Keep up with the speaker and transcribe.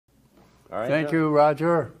All right, Thank Joe? you,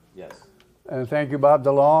 Roger. Yes. And thank you, Bob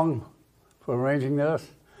DeLong, for arranging this.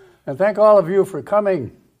 And thank all of you for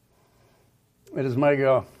coming. It is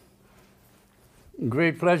my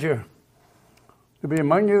great pleasure to be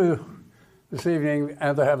among you this evening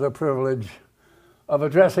and to have the privilege of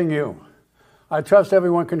addressing you. I trust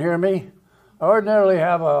everyone can hear me. I ordinarily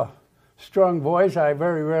have a strong voice. I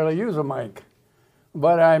very rarely use a mic.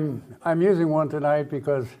 But I'm using one tonight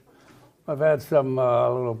because I've had some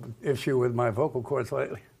little issue with my vocal cords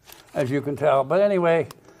lately, as you can tell. But anyway,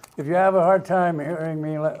 if you have a hard time hearing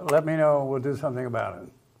me, let me know. We'll do something about it.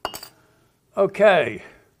 Okay.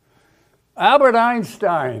 Albert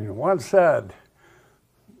Einstein once said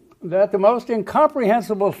that the most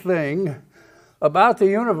incomprehensible thing about the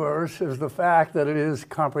universe is the fact that it is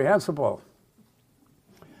comprehensible.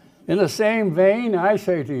 In the same vein, I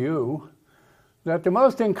say to you that the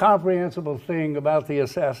most incomprehensible thing about the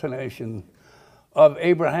assassination of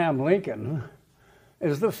Abraham Lincoln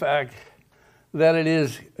is the fact that it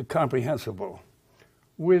is comprehensible.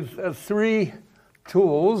 With three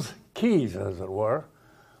tools, keys as it were,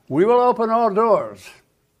 we will open all doors,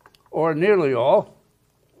 or nearly all.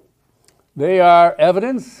 They are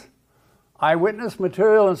evidence, eyewitness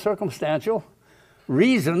material and circumstantial,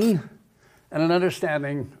 reason, and an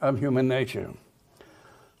understanding of human nature.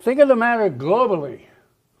 Think of the matter globally.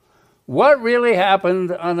 What really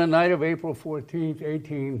happened on the night of April 14th,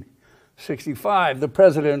 1865? The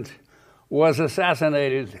president was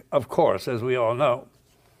assassinated, of course, as we all know.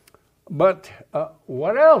 But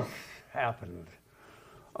what else happened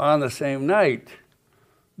on the same night?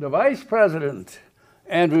 The vice president,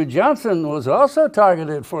 Andrew Johnson, was also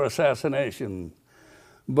targeted for assassination.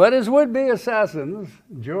 But his would-be assassins,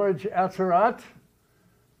 George Atzerodt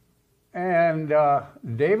and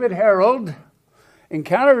David Harold,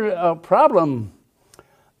 encountered a problem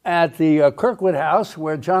at the Kirkwood House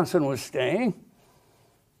where Johnson was staying,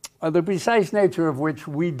 the precise nature of which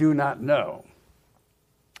we do not know.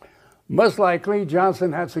 Most likely,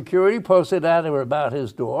 Johnson had security posted at or about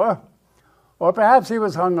his door, or perhaps he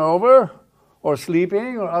was hungover, or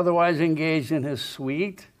sleeping, or otherwise engaged in his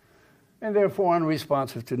suite, and therefore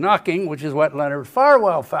unresponsive to knocking, which is what Leonard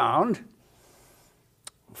Farwell found.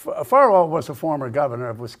 Farwell was a former governor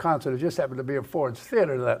of Wisconsin who just happened to be at Ford's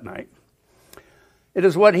Theater that night. It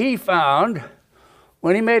is what he found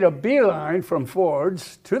when he made a beeline from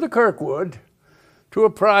Ford's to the Kirkwood to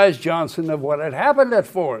apprise Johnson of what had happened at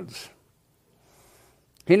Ford's.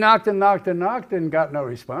 He knocked and knocked and knocked and got no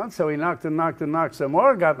response, so he knocked and knocked and knocked some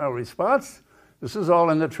more, got no response. This is all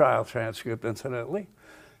in the trial transcript, incidentally.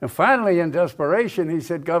 And finally, in desperation, he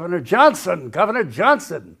said, Governor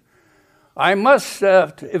Johnson, I must,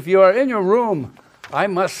 if you are in your room, I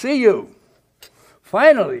must see you.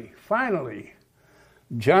 Finally,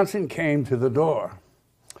 Johnson came to the door.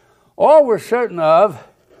 All we're certain of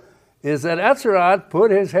is that Atzerodt put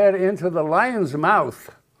his head into the lion's mouth,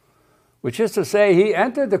 which is to say he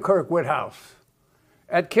entered the Kirkwood House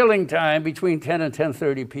at killing time between 10 and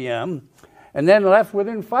 10:30 p.m., and then left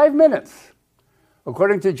within 5 minutes,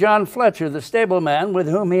 according to John Fletcher, the stableman with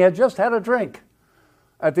whom he had just had a drink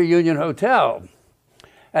at the Union Hotel,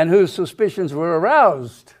 and whose suspicions were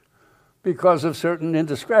aroused because of certain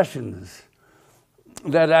indiscretions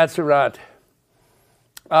that Atzerodt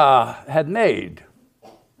had made.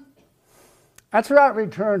 Atzerodt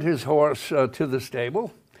returned his horse to the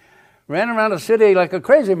stable, ran around the city like a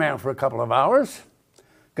crazy man for a couple of hours,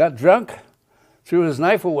 got drunk, threw his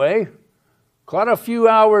knife away, caught a few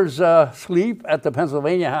hours sleep at the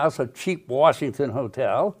Pennsylvania House, a cheap Washington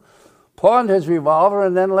hotel, pawned his revolver,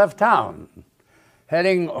 and then left town,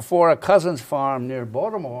 heading for a cousin's farm near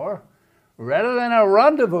Baltimore, rather than a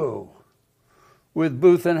rendezvous with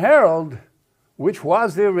Booth and Harold, which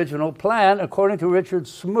was the original plan, according to Richard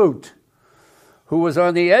Smoot, who was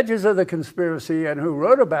on the edges of the conspiracy and who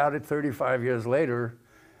wrote about it 35 years later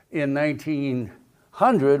in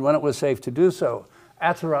 1900 when it was safe to do so.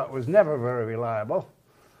 Atzerodt was never very reliable,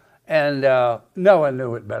 and no one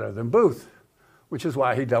knew it better than Booth, which is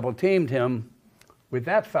why he double-teamed him with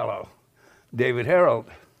that fellow, David Harold.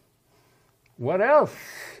 What else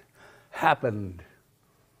happened?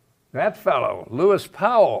 That fellow, Lewis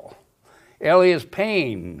Powell, alias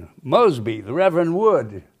Payne, Mosby, the Reverend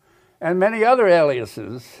Wood, and many other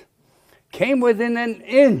aliases, came within an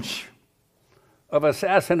inch of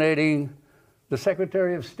assassinating the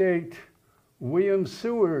Secretary of State, William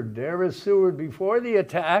Seward. There is Seward before the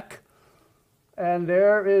attack, and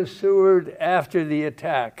there is Seward after the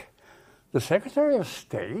attack. The Secretary of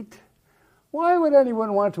State? Why would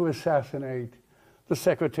anyone want to assassinate the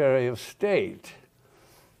Secretary of State?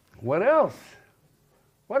 What else?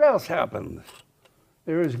 What else happened?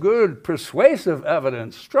 there is good persuasive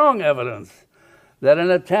evidence, strong evidence, that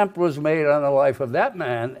an attempt was made on the life of that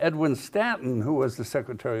man, Edwin Stanton, who was the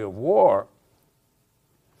Secretary of War.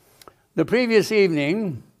 The previous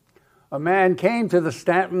evening, a man came to the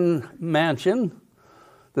Stanton mansion.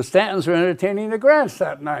 The Stantons were entertaining the Grants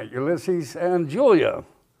that night, Ulysses and Julia.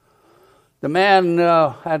 The man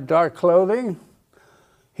had dark clothing.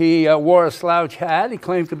 He wore a slouch hat. He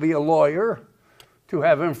claimed to be a lawyer, to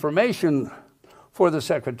have information for the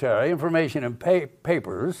secretary, information in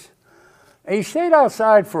papers. And he stayed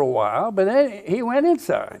outside for a while, but then he went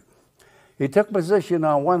inside. He took position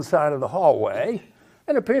on one side of the hallway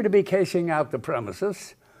and appeared to be casing out the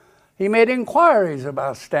premises. He made inquiries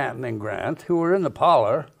about Stanton and Grant, who were in the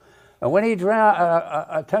parlor, and when he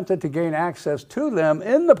attempted to gain access to them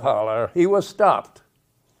in the parlor, he was stopped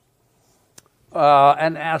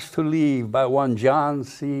and asked to leave by one John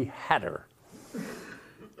C. Hatter.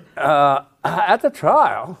 At the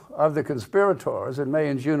trial of the conspirators in May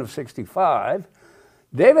and June of '65,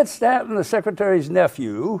 David Stanton, the secretary's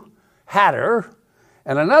nephew, Hatter,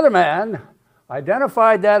 and another man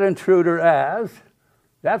identified that intruder as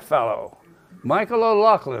that fellow, Michael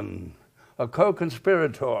O'Loughlin, a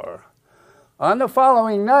co-conspirator. On the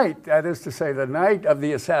following night, that is to say the night of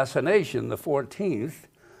the assassination, the 14th,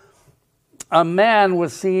 a man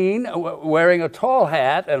was seen wearing a tall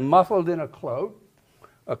hat and muffled in a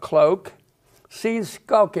cloak, seen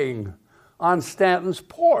skulking on Stanton's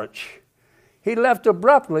porch. He left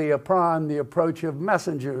abruptly upon the approach of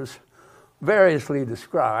messengers, variously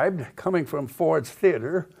described, coming from Ford's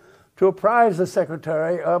Theater, to apprise the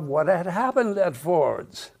secretary of what had happened at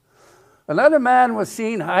Ford's. Another man was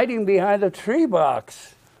seen hiding behind a tree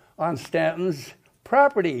box on Stanton's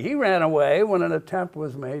property. He ran away when an attempt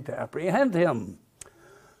was made to apprehend him.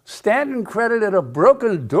 Stanton credited a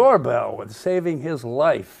broken doorbell with saving his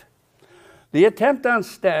life. The attempt on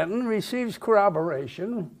Stanton receives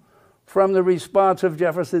corroboration from the response of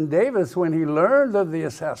Jefferson Davis when he learned of the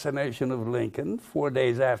assassination of Lincoln 4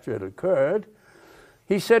 days after it occurred.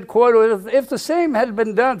 He said, quote, "If the same had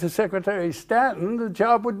been done to Secretary Stanton, the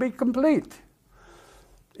job would be complete."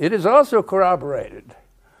 It is also corroborated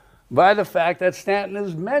by the fact that Stanton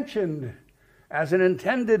is mentioned as an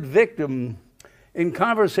intended victim in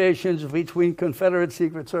conversations between Confederate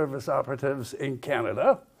Secret Service operatives in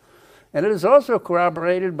Canada. And it is also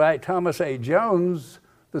corroborated by Thomas A. Jones,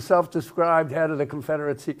 the self-described head of the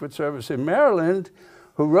Confederate Secret Service in Maryland,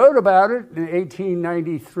 who wrote about it in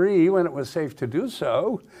 1893 when it was safe to do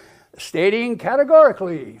so, stating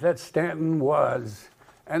categorically that Stanton was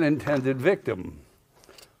an intended victim.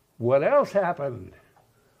 What else happened?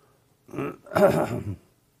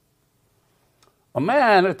 A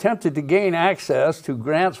man attempted to gain access to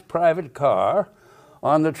Grant's private car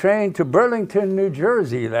on the train to Burlington, New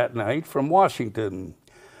Jersey that night from Washington,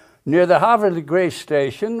 near the Havre de Grace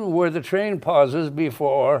station where the train pauses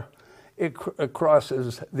before it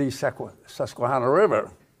crosses the Susquehanna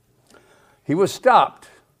River. He was stopped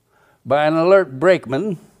by an alert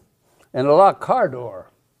brakeman and a locked car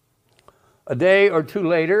door. A day or two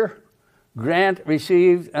later, Grant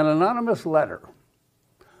received an anonymous letter,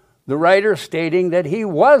 the writer stating that he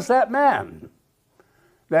was that man,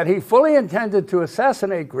 that he fully intended to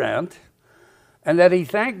assassinate Grant, and that he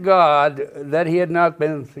thanked God that he had not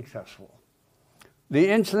been successful. The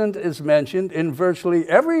incident is mentioned in virtually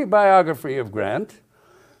every biography of Grant.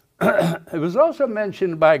 It was also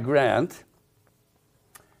mentioned by Grant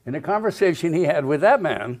in a conversation he had with that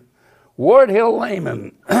man, Ward Hill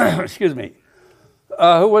Layman,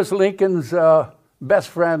 who was Lincoln's best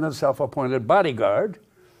friend and self-appointed bodyguard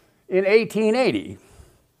in 1880.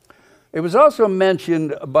 It was also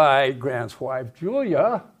mentioned by Grant's wife,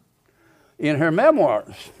 Julia, in her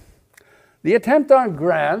memoirs. The attempt on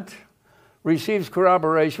Grant receives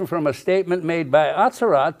corroboration from a statement made by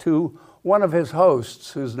Atzerodt to one of his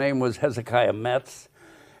hosts, whose name was Hezekiah Metz,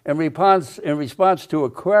 in response to a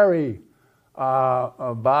query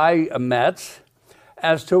by Metz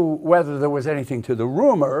as to whether there was anything to the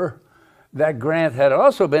rumor that Grant had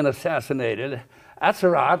also been assassinated.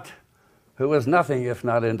 Atzerodt, who was nothing if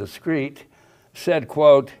not indiscreet, said,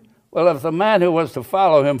 quote, "Well, if the man who was to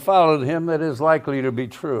follow him followed him, that is likely to be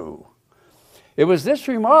true." It was this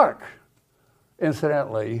remark,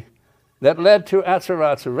 incidentally, that led to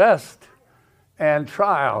Atzerodt's arrest and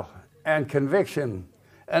trial and conviction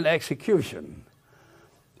and execution.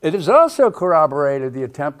 It is also corroborated, the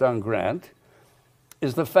attempt on Grant,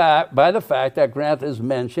 by the fact that Grant is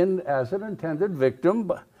mentioned as an intended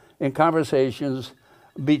victim in conversations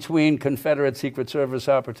between Confederate Secret Service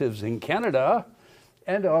operatives in Canada,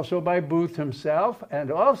 and also by Booth himself, and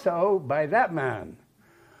also by that man,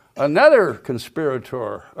 another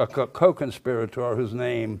conspirator, a co-conspirator whose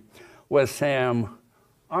name was Sam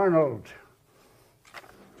Arnold.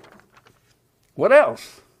 What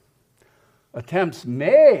else? Attempts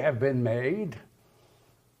may have been made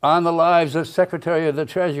on the lives of Secretary of the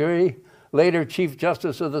Treasury, later Chief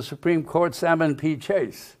Justice of the Supreme Court, Salmon P.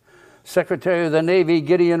 Chase, Secretary of the Navy,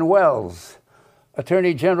 Gideon Welles,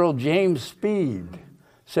 Attorney General James Speed,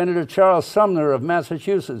 Senator Charles Sumner of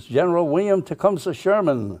Massachusetts, General William Tecumseh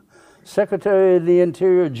Sherman, Secretary of the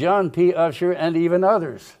Interior John P. Usher, and even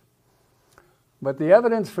others. But the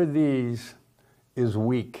evidence for these is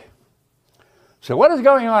weak. So what is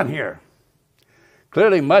going on here?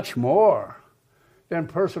 Clearly much more than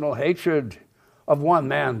personal hatred of one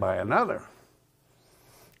man by another.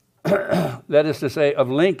 That is to say, of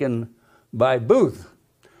Lincoln by Booth,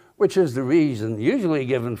 which is the reason usually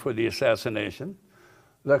given for the assassination,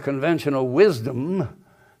 the conventional wisdom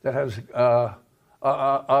that has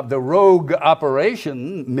of the rogue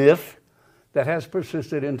operation myth that has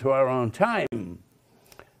persisted into our own time.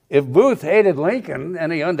 If Booth hated Lincoln,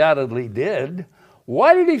 and he undoubtedly did,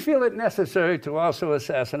 why did he feel it necessary to also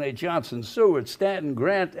assassinate Johnson, Seward, Stanton,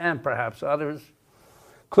 Grant, and perhaps others?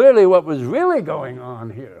 Clearly what was really going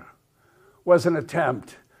on here was an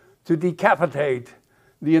attempt to decapitate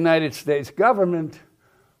the United States government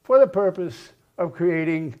for the purpose of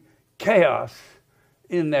creating chaos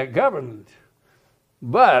in that government.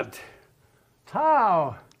 But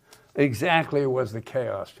how exactly was the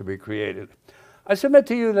chaos to be created? I submit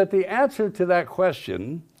to you that the answer to that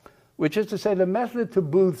question, which is to say the method to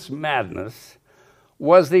Booth's madness,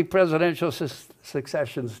 was the Presidential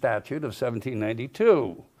Succession Statute of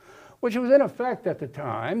 1792, which was in effect at the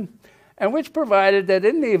time, and which provided that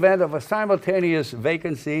in the event of a simultaneous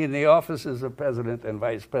vacancy in the offices of President and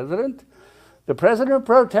Vice President, the President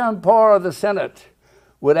pro tempore of the Senate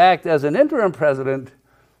would act as an interim president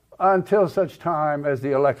until such time as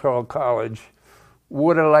the Electoral College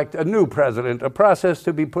would elect a new president, a process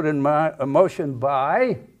to be put in motion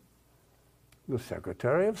by the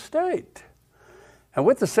Secretary of State. And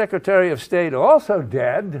with the Secretary of State also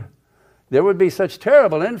dead, there would be such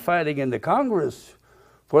terrible infighting in the Congress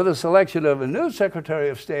for the selection of a new Secretary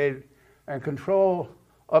of State and control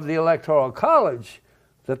of the Electoral College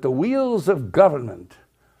that the wheels of government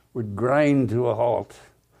would grind to a halt.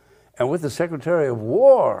 And with the Secretary of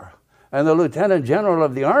War and the Lieutenant General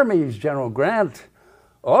of the Armies, General Grant,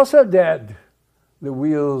 also dead, the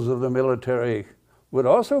wheels of the military would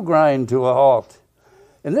also grind to a halt.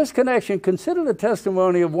 In this connection, consider the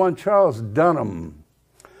testimony of one Charles Dunham,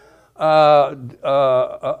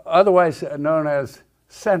 otherwise known as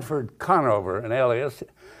Sanford Conover, an alias,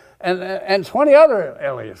 and 20 other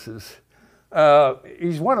aliases.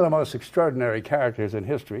 He's one of the most extraordinary characters in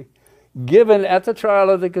history, given at the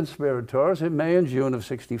trial of the conspirators in May and June of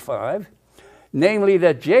 '65, namely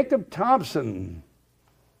that Jacob Thompson,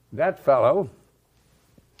 that fellow,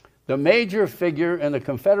 the major figure in the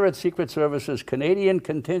Confederate Secret Service's Canadian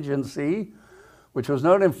contingency, which was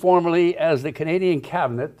known informally as the Canadian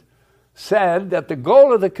Cabinet, said that the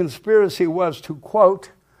goal of the conspiracy was to,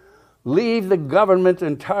 quote, leave the government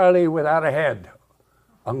entirely without a head,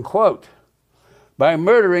 unquote, by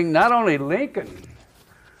murdering not only Lincoln,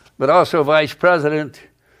 but also Vice President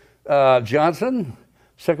Johnson,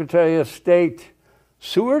 Secretary of State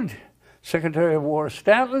Seward, Secretary of War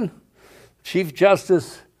Stanton, Chief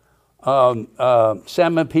Justice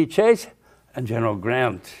Salmon P. Chase, and General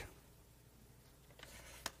Grant.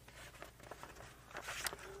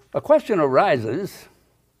 A question arises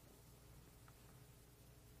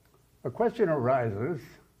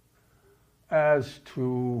as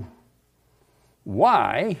to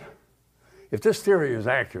why, if this theory is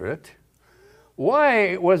accurate,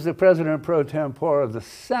 why was the President pro tempore of the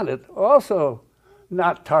Senate also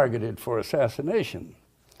not targeted for assassination?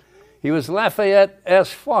 He was Lafayette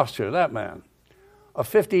S. Foster, that man, a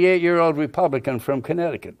 58-year-old Republican from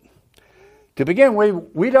Connecticut. To begin,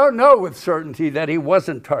 we don't know with certainty that he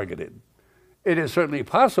wasn't targeted. It is certainly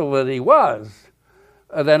possible that he was,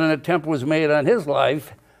 that an attempt was made on his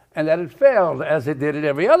life, and that it failed, as it did in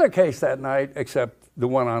every other case that night, except the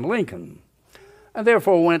one on Lincoln, and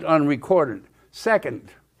therefore went unrecorded.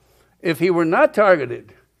 Second, if he were not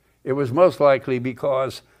targeted, it was most likely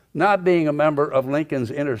because, not being a member of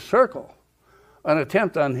Lincoln's inner circle, an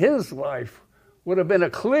attempt on his life would have been a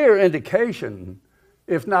clear indication,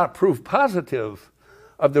 if not proof positive,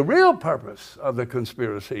 of the real purpose of the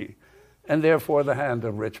conspiracy, and therefore the hand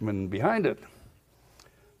of Richmond behind it.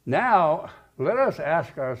 Now, let us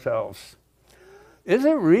ask ourselves, is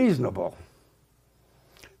it reasonable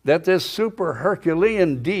that this super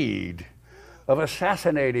Herculean deed of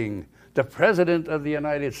assassinating the President of the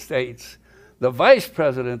United States, the Vice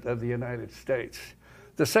President of the United States,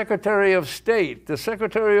 the Secretary of State, the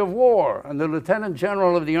Secretary of War, and the Lieutenant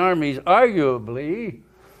General of the Armies, arguably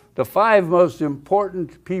the 5 most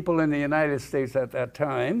important people in the United States at that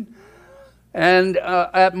time. And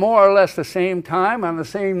at more or less the same time, on the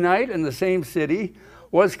same night, in the same city,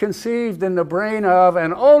 was conceived in the brain of,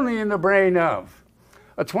 and only in the brain of,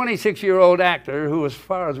 a 26-year-old actor who, as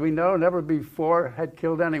far as we know, never before had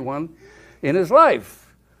killed anyone in his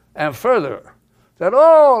life. And further, that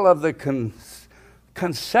all of the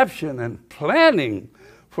conception and planning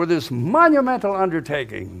for this monumental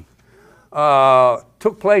undertaking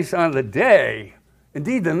took place on the day,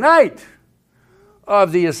 indeed the night,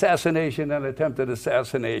 of the assassination and attempted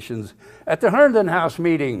assassinations at the Herndon House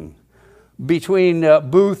meeting between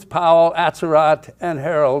Booth, Powell, Atzerodt, and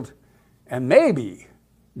Harold, and maybe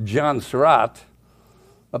John Surratt,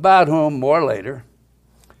 about whom more later.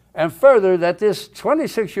 And further, that this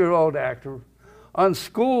 26-year-old actor,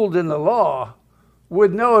 unschooled in the law,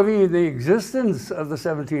 would know of even the existence of the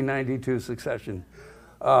 1792 succession,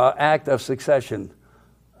 Act of Succession.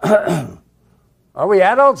 Are we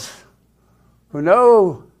adults who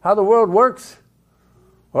know how the world works,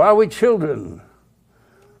 or are we children?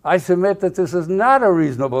 I submit that this is not a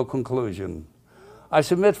reasonable conclusion. I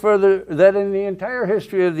submit further that in the entire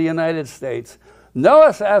history of the United States, no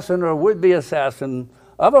assassin or would-be assassin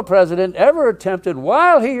of a president ever attempted,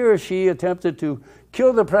 while he or she attempted to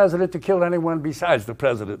kill the president, to kill anyone besides the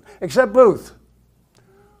president, except Booth,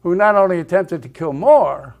 who not only attempted to kill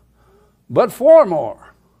more, but 4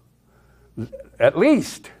 more. At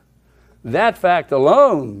least, that fact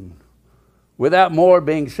alone, without more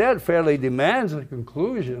being said, fairly demands the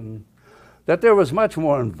conclusion that there was much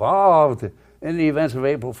more involved in the events of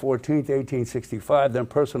April 14th, 1865 than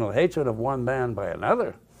personal hatred of one man by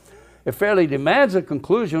another. It fairly demands a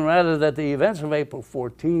conclusion, rather, that the events of April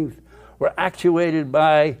 14th were actuated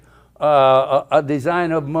by a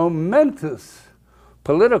design of momentous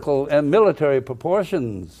political and military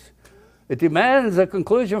proportions. It demands a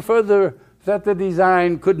conclusion further that the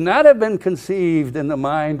design could not have been conceived in the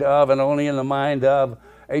mind of, and only in the mind of,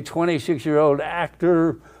 a 26-year-old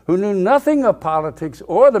actor who knew nothing of politics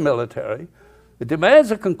or the military. It demands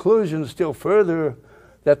a conclusion still further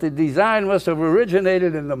that the design must have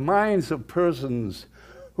originated in the minds of persons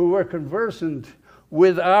who were conversant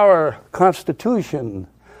with our Constitution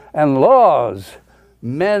and laws,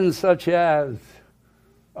 men such as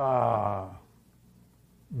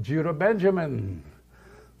Judah Benjamin,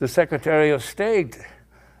 the Secretary of State,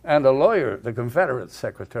 and a lawyer, the Confederate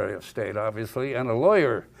Secretary of State, obviously, and a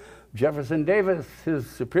lawyer, Jefferson Davis, his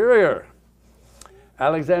superior,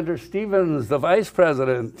 Alexander Stephens, the Vice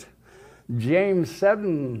President, James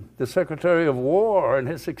Seddon, the Secretary of War, and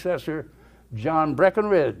his successor, John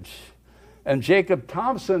Breckinridge, and Jacob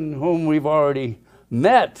Thompson, whom we've already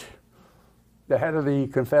met, the head of the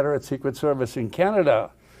Confederate Secret Service in Canada.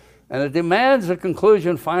 And it demands a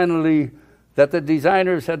conclusion, finally, that the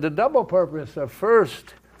designers had the double purpose of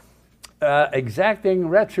first exacting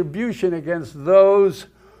retribution against those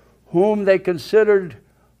whom they considered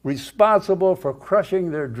responsible for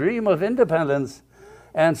crushing their dream of independence,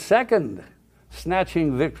 and second,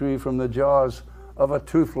 snatching victory from the jaws of a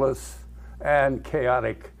toothless and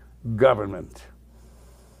chaotic government.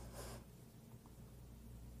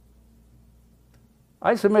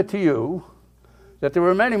 I submit to you that there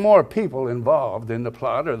were many more people involved in the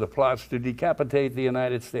plot or the plots to decapitate the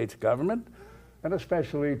United States government, and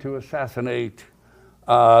especially to assassinate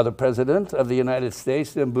the President of the United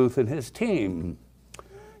States than Booth and his team.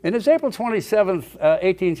 In his April 27th,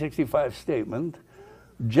 1865 statement,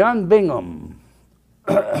 John Bingham,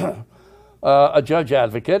 a judge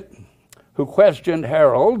advocate who questioned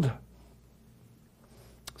Harold,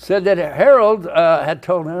 said that Harold had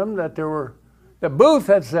told him that that Booth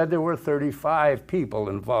had said there were 35 people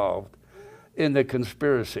involved in the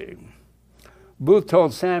conspiracy. Booth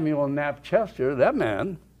told Samuel Knapp Chester, that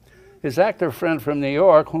man, his actor friend from New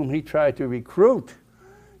York, whom he tried to recruit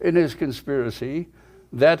in his conspiracy,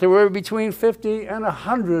 that there were between 50 and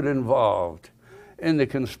 100 involved in the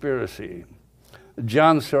conspiracy.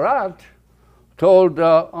 John Surratt told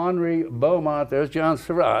Henri Beaumont, there's John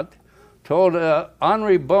Surratt, told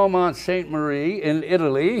Henri Beaumont Sainte-Marie in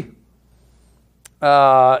Italy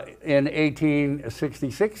in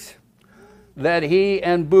 1866 that he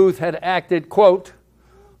and Booth had acted, quote,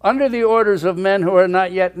 under the orders of men who are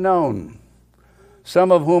not yet known,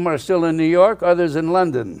 some of whom are still in New York, others in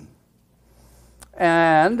London.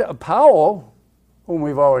 And Powell, whom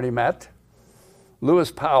we've already met,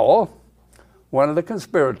 Lewis Powell, one of the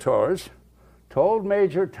conspirators, told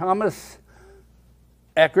Major Thomas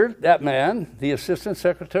Eckert, that man, the Assistant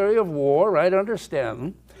Secretary of War, right under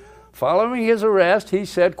Stanton, following his arrest, he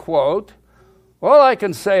said, quote, "All I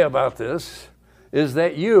can say about this is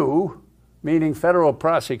that you," meaning federal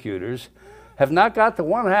prosecutors, "have not got to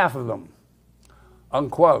one half of them,"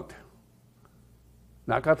 unquote.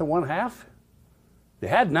 Not got to one half? They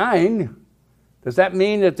had 9. Does that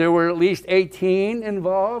mean that there were at least 18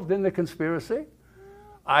 involved in the conspiracy?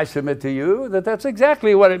 I submit to you that that's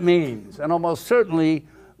exactly what it means, and almost certainly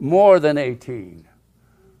more than 18.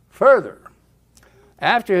 Further,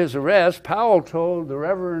 after his arrest, Powell told the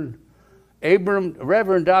Reverend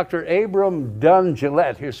Dr. Abram Dunn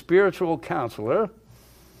Gillette, his spiritual counselor,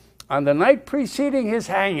 on the night preceding his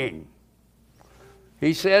hanging,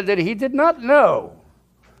 he said that he did not know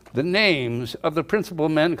the names of the principal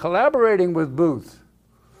men collaborating with Booth,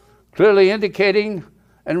 clearly indicating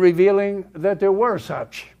and revealing that there were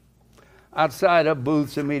such outside of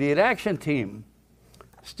Booth's immediate action team.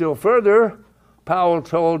 Still further, Powell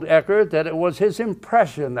told Eckert that it was his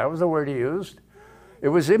impression, that was the word he used, it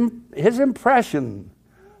was his impression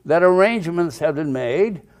that arrangements had been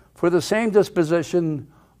made for the same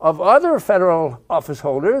disposition of other federal office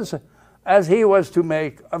holders as he was to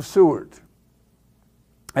make of Seward.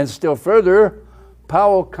 And still further,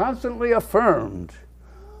 Powell constantly affirmed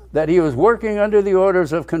that he was working under the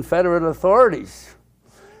orders of Confederate authorities.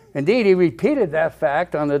 Indeed, he repeated that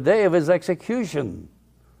fact on the day of his execution.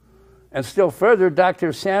 And still further,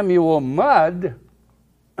 Dr. Samuel Mudd,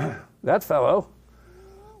 that fellow,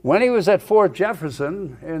 when he was at Fort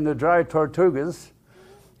Jefferson in the Dry Tortugas,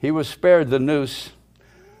 he was spared the noose.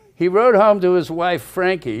 He wrote home to his wife,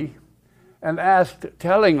 Frankie, and asked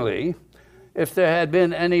tellingly if there had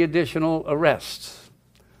been any additional arrests.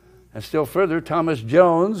 And still further, Thomas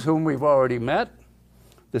Jones, whom we've already met,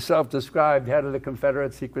 the self-described head of the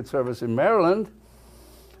Confederate Secret Service in Maryland,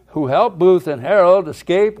 who helped Booth and Herold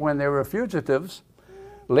escape when they were fugitives,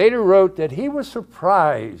 later wrote that he was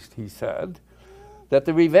surprised, he said, that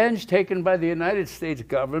the revenge taken by the United States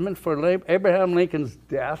government for Abraham Lincoln's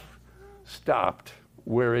death stopped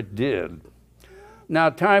where it did. Now,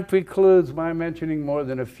 time precludes my mentioning more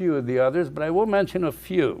than a few of the others, but I will mention a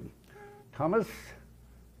few. Thomas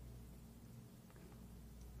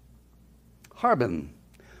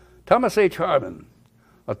H. Harbin,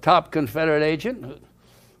 a top Confederate agent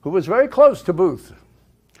who was very close to Booth.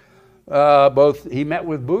 He met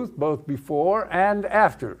with Booth both before and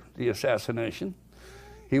after the assassination.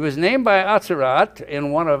 He was named by Atzerodt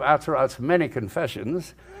in one of Atzerot's many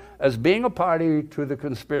confessions as being a party to the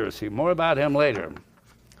conspiracy. More about him later.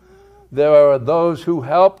 There are those who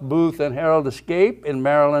helped Booth and Herold escape in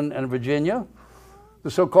Maryland and Virginia,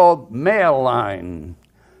 the so-called mail line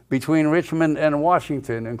between Richmond and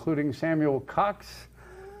Washington, including Samuel Cox,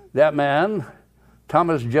 that man,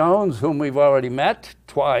 Thomas Jones, whom we've already met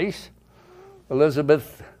twice,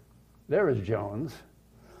 Elizabeth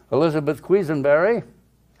Quisenberry,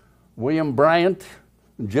 William Bryant,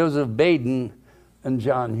 Joseph Baden, and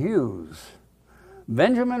John Hughes.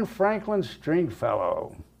 Benjamin Franklin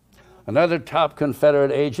Stringfellow, another top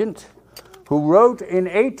Confederate agent who wrote in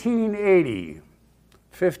 1880,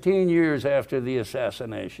 15 years after the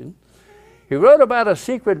assassination, he wrote about a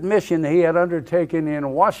secret mission he had undertaken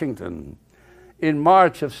in Washington in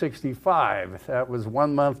March of '65. That was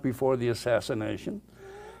 1 month before the assassination,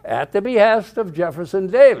 at the behest of Jefferson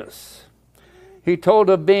Davis. He told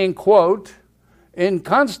of being, quote, in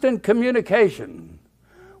constant communication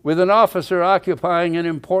with an officer occupying an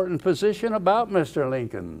important position about Mr.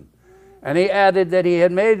 Lincoln. And he added that he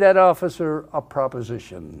had made that officer a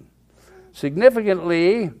proposition.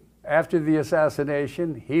 Significantly, after the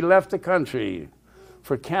assassination, he left the country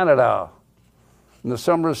for Canada in the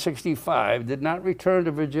summer of '65, did not return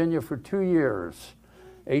to Virginia for 2 years,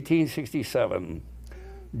 1867.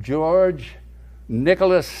 George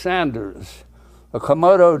Nicholas Sanders, a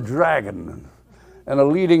Komodo dragon, and a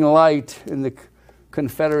leading light in the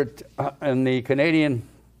Canadian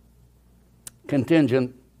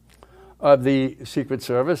contingent of the Secret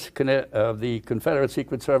Service, of the Confederate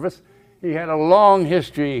Secret Service. He had a long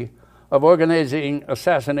history of organizing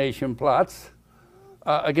assassination plots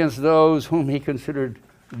against those whom he considered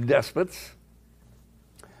despots.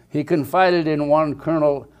 He confided in one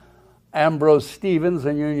Colonel Ambrose Stevens,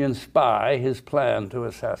 a Union spy, his plan to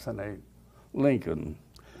assassinate Lincoln.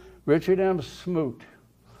 Richard M. Smoot,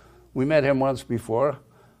 we met him once before,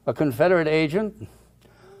 a Confederate agent,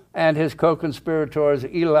 and his co-conspirators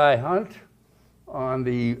Eli Hunt on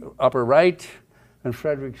the upper right and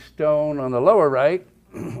Frederick Stone on the lower right,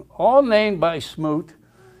 all named by Smoot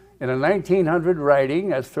in a 1900 writing,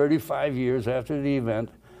 that's 35 years after the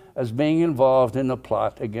event, as being involved in the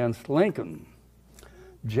plot against Lincoln.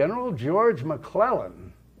 General George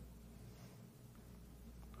McClellan.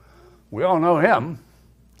 We all know him.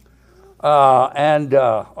 And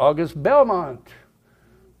August Belmont,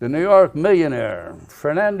 the New York millionaire.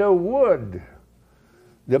 Fernando Wood,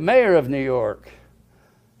 the mayor of New York.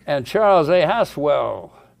 And Charles A.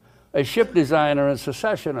 Haswell, a ship designer and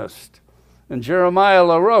secessionist. And Jeremiah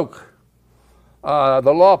LaRoque,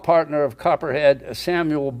 the law partner of Copperhead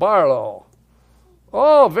Samuel Barlow.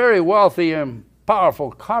 All very wealthy and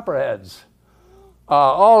powerful Copperheads,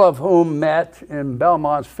 all of whom met in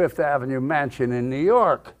Belmont's Fifth Avenue mansion in New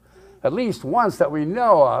York, at least once that we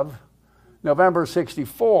know of, November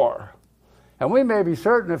 '64. And we may be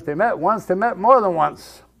certain if they met once, they met more than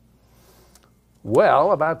once.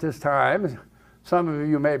 Well, about this time, some of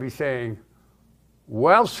you may be saying,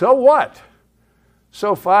 well, so what?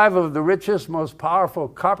 So 5 of the richest, most powerful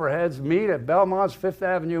Copperheads meet at Belmont's Fifth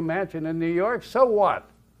Avenue mansion in New York, so what?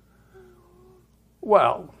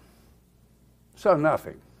 Well, so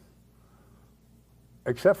nothing.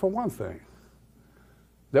 Except for one thing.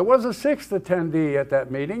 There was a 6th attendee at that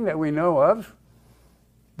meeting that we know of,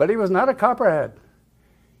 but he was not a Copperhead.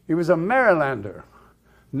 He was a Marylander,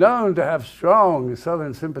 known to have strong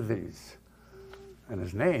Southern sympathies. And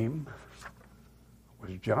his name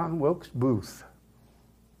was John Wilkes Booth.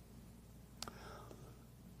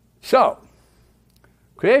 So,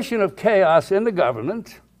 creation of chaos in the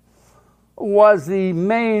government was the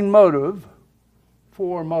main motive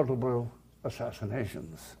for multiple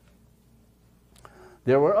assassinations.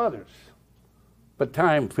 There were others, but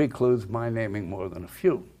time precludes my naming more than a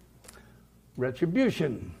few.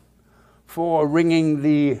 Retribution for ringing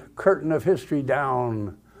the curtain of history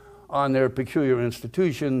down on their peculiar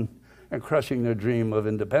institution and crushing their dream of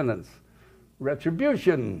independence.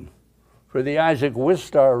 Retribution for the Isaac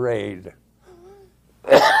Wistar raid,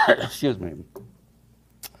 excuse me,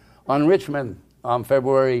 on Richmond on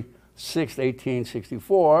February 6,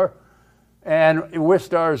 1864, and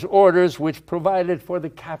Wistar's orders which provided for the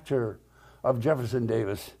capture of Jefferson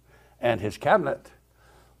Davis and his cabinet.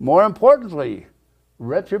 More importantly,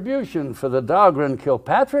 retribution for the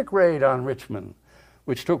Dahlgren-Kilpatrick raid on Richmond,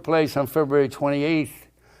 which took place on February 28th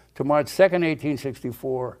to March 2nd,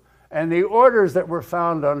 1864, and the orders that were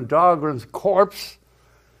found on Dahlgren's corpse,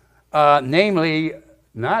 namely,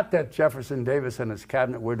 not that Jefferson Davis and his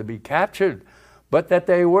cabinet were to be captured, but that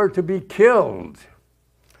they were to be killed.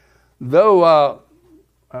 Though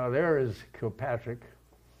there is Kilpatrick,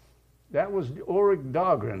 that was Ulrich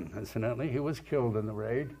Dahlgren, incidentally. He was killed in the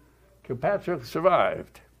raid. Kilpatrick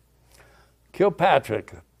survived.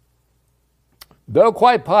 Kilpatrick, though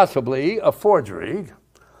quite possibly a forgery,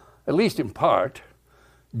 at least in part,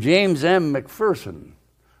 James M. McPherson,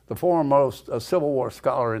 the foremost Civil War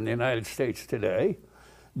scholar in the United States today,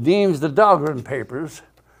 deems the Dahlgren Papers,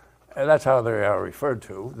 and that's how they are referred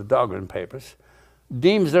to, the Dahlgren Papers,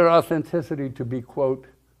 deems their authenticity to be, quote,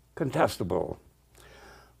 contestable.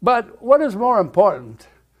 But what is more important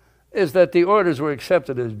is that the orders were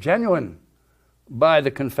accepted as genuine by the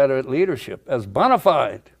Confederate leadership, as bona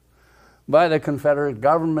fide by the Confederate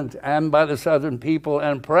government and by the Southern people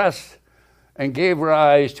and press, and gave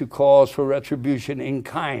rise to calls for retribution in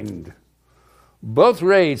kind. Both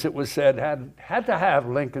raids, it was said, had to have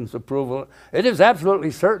Lincoln's approval. It is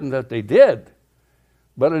absolutely certain that they did,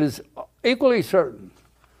 but it is equally certain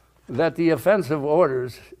that the offensive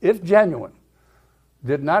orders, if genuine,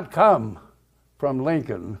 did not come from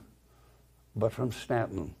Lincoln, but from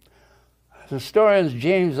Stanton. Historians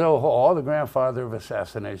James O. Hall, the grandfather of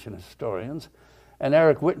assassination historians, and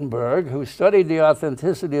Eric Wittenberg, who studied the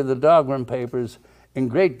authenticity of the Dahlgren Papers in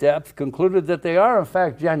great depth, concluded that they are in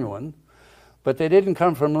fact genuine, but they didn't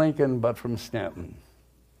come from Lincoln, but from Stanton.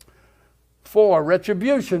 4,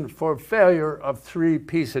 retribution for failure of 3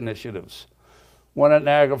 peace initiatives. One at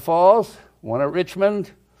Niagara Falls, one at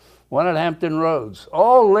Richmond, one at Hampton Roads,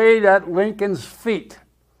 all laid at Lincoln's feet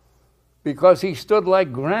because he stood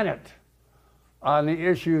like granite on the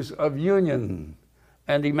issues of union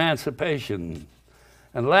and emancipation.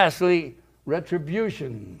 And lastly,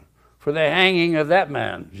 retribution for the hanging of that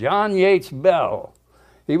man, John Yates Bell.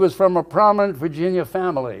 He was from a prominent Virginia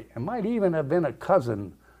family and might even have been a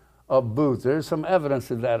cousin of Booth. There's some evidence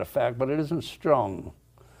to that effect, but it isn't strong.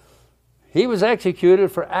 He was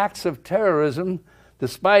executed for acts of terrorism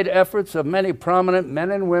despite efforts of many prominent men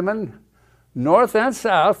and women, North and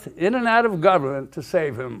South, in and out of government to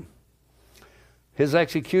save him. His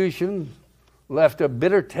execution left a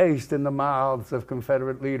bitter taste in the mouths of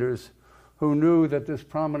Confederate leaders who knew that this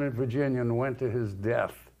prominent Virginian went to his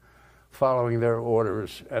death following their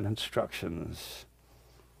orders and instructions.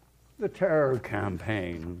 The terror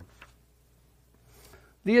campaign.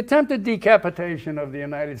 The attempted decapitation of the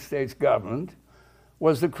United States government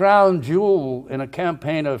was the crown jewel in a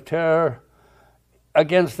campaign of terror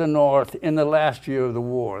against the North in the last year of the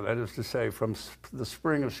war, that is to say, from the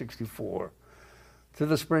spring of '64 to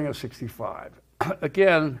the spring of '65.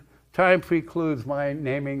 Again, time precludes my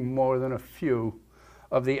naming more than a few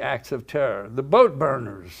of the acts of terror. The boat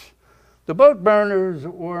burners. The boat burners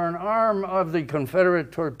were an arm of the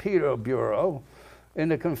Confederate Torpedo Bureau in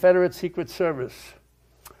the Confederate Secret Service.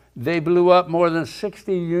 They blew up more than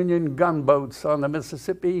 60 Union gunboats on the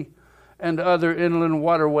Mississippi and other inland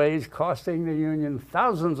waterways, costing the Union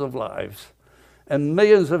thousands of lives and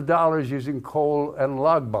millions of dollars using coal and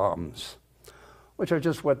log bombs, which are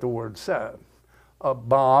just what the word said. A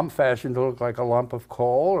bomb fashioned to look like a lump of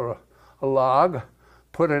coal or a log,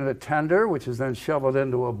 put in a tender, which is then shoveled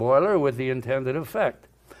into a boiler with the intended effect.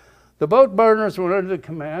 The boat burners were under the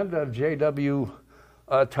command of J.W.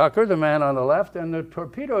 Tucker, the man on the left, and the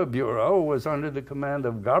Torpedo Bureau was under the command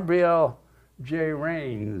of Gabriel J.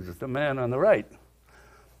 Raines, the man on the right.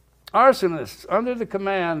 Arsonists, under the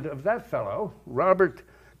command of that fellow, Robert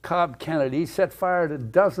Cobb Kennedy, set fire to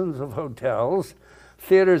dozens of hotels,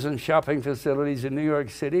 theaters, and shopping facilities in New York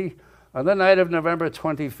City on the night of November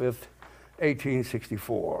 25th,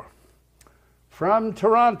 1864. From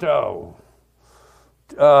Toronto,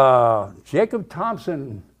 Jacob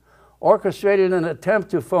Thompson orchestrated an attempt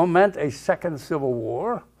to foment a second civil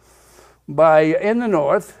war in the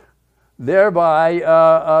North,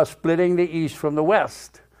 thereby splitting the East from the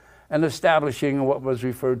West and establishing what was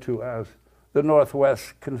referred to as the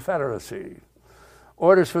Northwest Confederacy.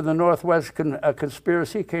 Orders for the Northwest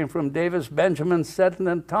conspiracy came from Davis, Benjamin, Seddon,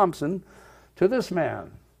 and Thompson to this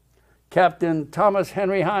man, Captain Thomas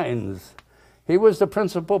Henry Hines. He was the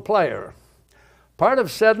principal player. Part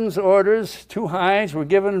of Seddon's orders to Hines were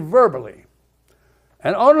given verbally,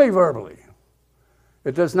 and only verbally.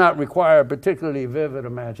 It does not require a particularly vivid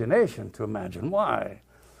imagination to imagine why.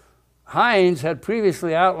 Hines had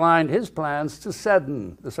previously outlined his plans to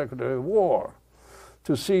Seddon, the Secretary of War,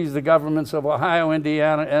 to seize the governments of Ohio,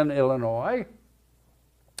 Indiana, and Illinois,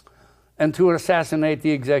 and to assassinate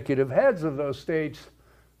the executive heads of those states,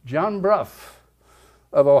 John Brough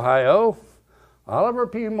of Ohio, Oliver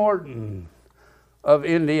P. Morton of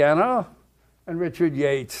Indiana, and Richard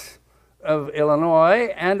Yates of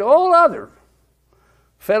Illinois, and all other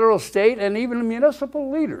federal, state, and even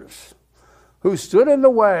municipal leaders who stood in the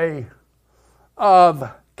way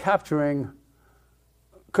of capturing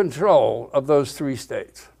control of those three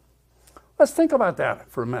states. Let's think about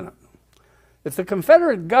that for a minute. If the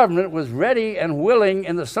Confederate government was ready and willing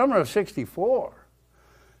in the summer of '64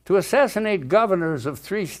 to assassinate governors of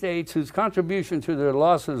three states whose contribution to their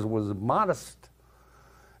losses was modest,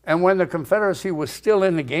 and when the Confederacy was still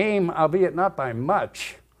in the game, albeit not by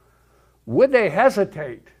much, would they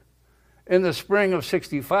hesitate in the spring of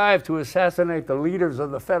 '65 to assassinate the leaders of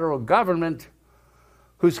the federal government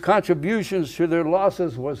whose contributions to their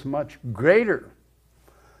losses was much greater?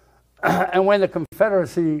 And when the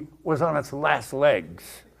Confederacy was on its last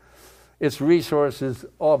legs, its resources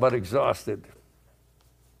all but exhausted.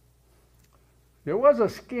 There was a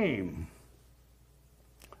scheme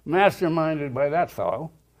masterminded by that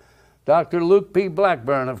fellow, Dr. Luke P.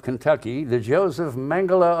 Blackburn of Kentucky, the Joseph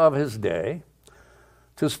Mengele of his day,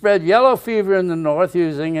 to spread yellow fever in the North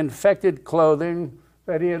using infected clothing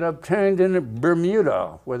that he had obtained in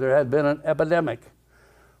Bermuda, where there had been an epidemic.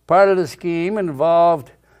 Part of the scheme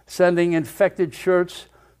involved sending infected shirts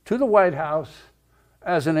to the White House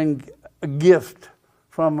as a gift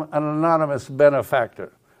from an anonymous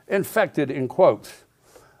benefactor. Infected in quotes.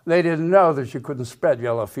 They didn't know that you couldn't spread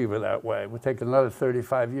yellow fever that way. It would take another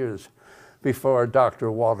 35 years before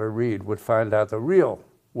Dr. Walter Reed would find out the real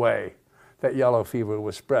way that yellow fever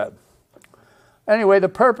was spread. Anyway, the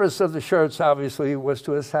purpose of the shirts, obviously, was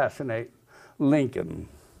to assassinate Lincoln.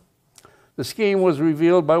 The scheme was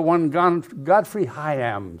revealed by one Godfrey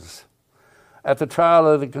Hyams at the trial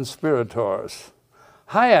of the conspirators.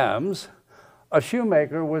 Hyams, a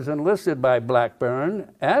shoemaker, was enlisted by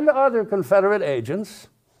Blackburn and other Confederate agents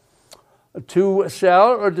to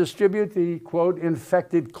sell or distribute the, quote,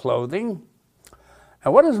 infected clothing.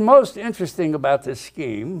 And what is most interesting about this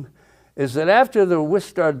scheme is that after the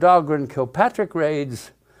Wistar, Dahlgren, Kilpatrick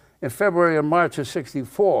raids in February and March of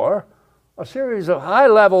 '64, a series of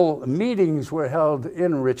high-level meetings were held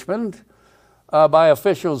in Richmond by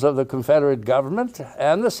officials of the Confederate government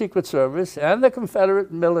and the Secret Service and the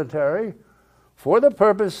Confederate military for the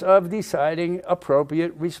purpose of deciding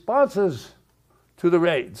appropriate responses to the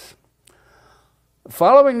raids.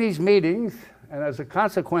 Following these meetings, and as a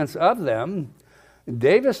consequence of them,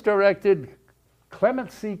 Davis directed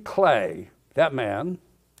Clement C. Clay, that man,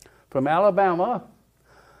 from Alabama,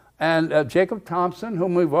 and Jacob Thompson,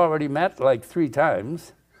 whom we've already met like 3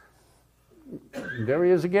 times, there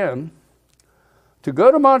he is again, to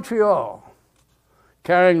go to Montreal,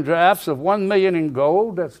 carrying drafts of $1 million in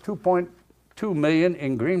gold, that's $2.2 million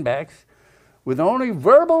in greenbacks, with only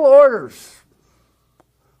verbal orders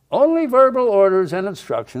and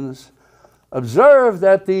instructions. Observe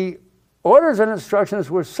that the orders and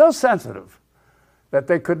instructions were so sensitive that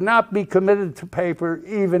they could not be committed to paper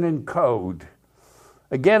even in code.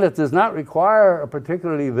 Again, it does not require a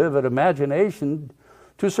particularly vivid imagination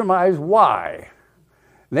to surmise why.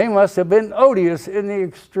 They must have been odious in the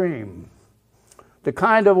extreme. The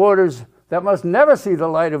kind of orders that must never see the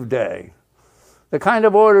light of day. The kind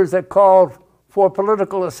of orders that called for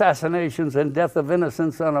political assassinations and death of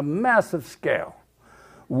innocents on a massive scale,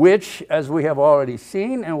 which, as we have already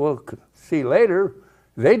seen and will see later,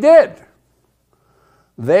 they did.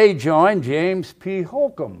 They joined James P.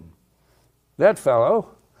 Holcomb, that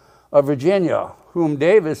fellow of Virginia, whom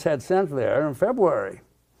Davis had sent there in February,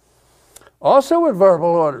 also with verbal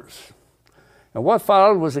orders. And what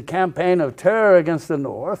followed was a campaign of terror against the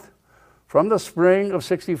North from the spring of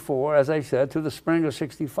 '64, as I said, to the spring of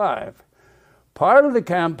 '65. Part of the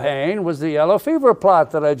campaign was the yellow fever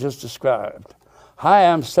plot that I just described.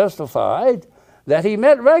 Hyams testified that he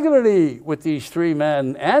met regularly with these 3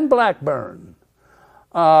 men and Blackburn,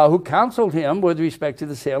 who counseled him with respect to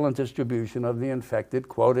the sale and distribution of the infected,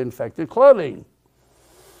 quote, infected clothing.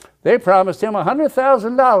 They promised him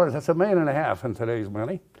 $100,000, that's $1.5 million in today's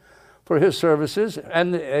money, for his services,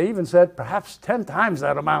 and they even said perhaps 10 times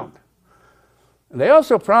that amount. And they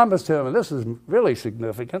also promised him, and this is really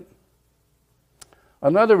significant,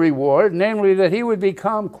 another reward, namely that he would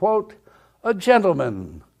become, quote, a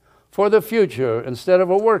gentleman for the future instead of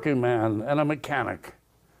a working man and a mechanic.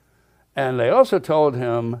 And they also told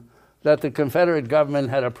him that the Confederate government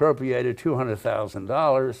had appropriated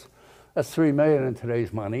 $200,000, that's $3 million in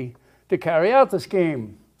today's money, to carry out the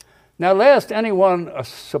scheme. Now, lest anyone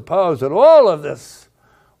suppose that all of this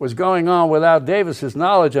was going on without Davis's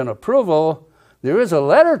knowledge and approval, there is a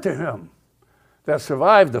letter to him that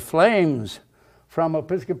survived the flames from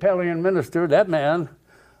Episcopalian minister, that man,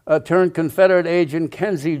 turned Confederate agent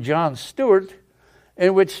Kenzie John Stewart,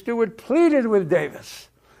 in which Stewart pleaded with Davis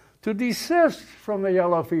to desist from the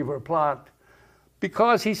yellow fever plot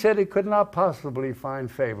because he said he could not possibly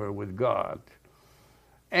find favor with God.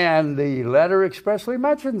 And the letter expressly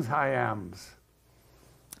mentions Hyams.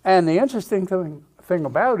 And the interesting thing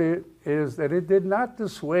about it is that it did not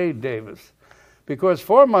dissuade Davis, because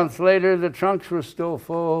 4 months later the trunks were still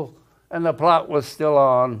full and the plot was still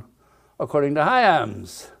on, according to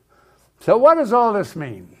Hyams. So what does all this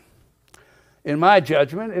mean? In my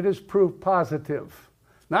judgment, it is proof positive.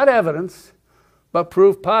 Not evidence, but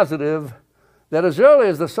proof positive that as early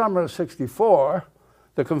as the summer of '64,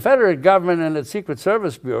 the Confederate government and its Secret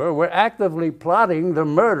Service Bureau were actively plotting the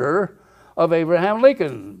murder of Abraham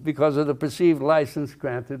Lincoln because of the perceived license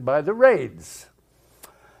granted by the raids.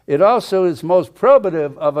 It also is most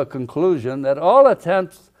probative of a conclusion that all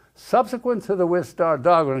attempts subsequent to the Wistar,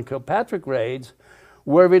 Dogger, and Kilpatrick raids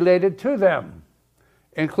were related to them,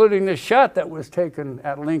 including the shot that was taken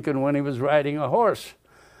at Lincoln when he was riding a horse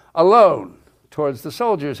alone towards the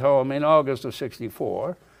soldiers' home in August of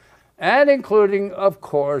 '64, and including, of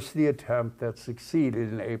course, the attempt that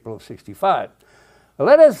succeeded in April of '65.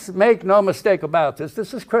 Let us make no mistake about this.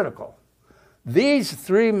 This is critical. These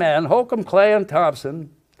 3 men, Holcomb, Clay, and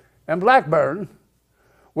Thompson, and Blackburn,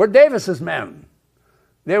 were Davis's men.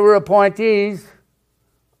 They were appointees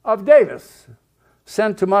of Davis,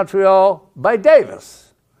 sent to Montreal by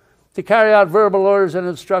Davis to carry out verbal orders and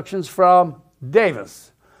instructions from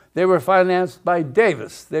Davis. They were financed by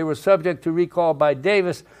Davis. They were subject to recall by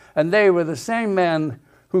Davis, and they were the same men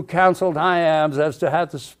who counseled Hyams as to how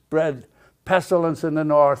to spread pestilence in the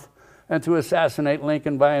North and to assassinate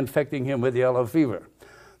Lincoln by infecting him with yellow fever.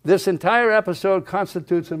 This entire episode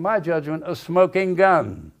constitutes, in my judgment, a smoking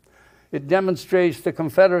gun. It demonstrates the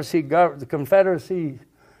Confederate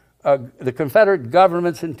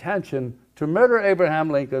government's intention to murder Abraham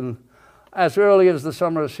Lincoln as early as the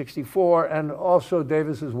summer of '64, and also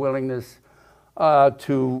Davis's willingness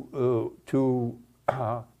to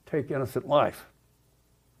take innocent life.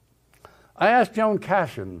 I asked Joan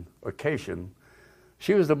Cashin, or Cation,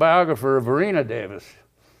 she was the biographer of Varina Davis.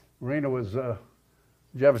 Varina was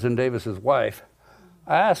Jefferson Davis's wife.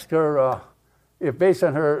 I asked her if, based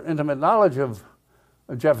on her intimate knowledge of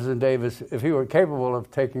Jefferson Davis, if he were capable of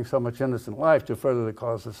taking so much innocent life to further the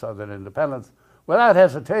cause of Southern independence. Without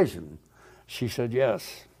hesitation, she said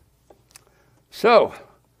yes. So,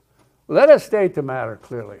 let us state the matter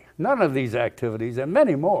clearly. None of these activities, and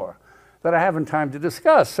many more, that I haven't time to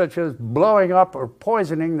discuss, such as blowing up or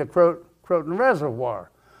poisoning the Croton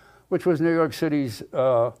Reservoir, which was New York City's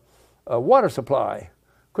water supply,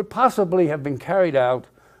 could possibly have been carried out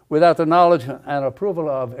without the knowledge and approval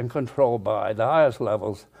of and control by the highest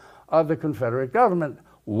levels of the Confederate government.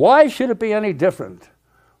 Why should it be any different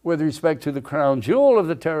with respect to the crown jewel of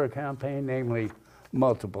the terror campaign, namely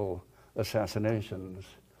multiple assassinations?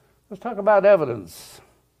 Let's talk about evidence.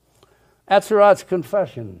 Atzerott's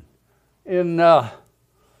confession. In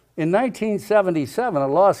 1977, a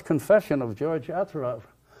lost confession of George Atzerott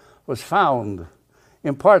was found.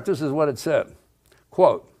 In part, this is what it said.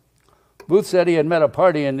 Quote, Booth said he had met a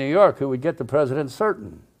party in New York who would get the president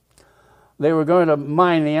certain. They were going to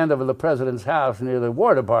mine the end of the president's house near the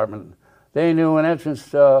War Department. They knew an entrance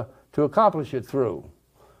to accomplish it through.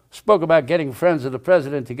 Spoke about getting friends of the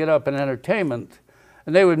president to get up an entertainment,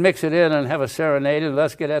 and they would mix it in and have a serenade and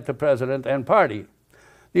thus get at the president and party.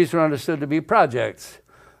 These were understood to be projects.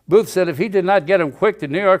 Booth said if he did not get them quick, the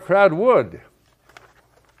New York crowd would. The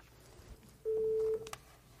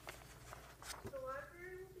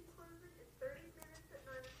library will be closing in 30 minutes at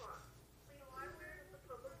 9 o'clock. Please be aware that the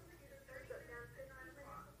public computers are shut down 10 minutes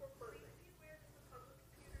before closing. Please be aware that the public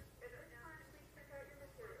computers are shut down. Please print out your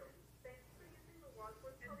materials. Thank you for using the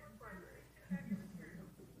Wadsworth Public Library. Print out your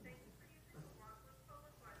materials. Thank you for using the Wadsworth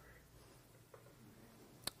Public Library.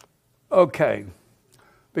 Okay.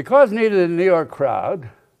 Because neither the New York crowd,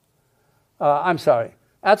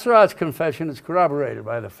 Atzerott's confession is corroborated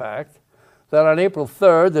by the fact that on April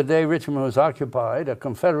 3rd, the day Richmond was occupied, a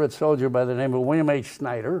Confederate soldier by the name of William H.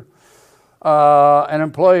 Snyder, an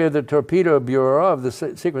employee of the Torpedo Bureau of the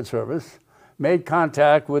Secret Service, made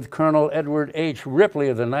contact with Colonel Edward H. Ripley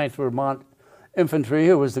of the 9th Vermont Infantry,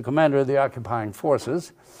 who was the commander of the occupying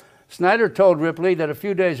forces. Snyder told Ripley that a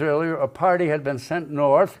few days earlier, a party had been sent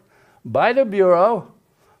north by the Bureau,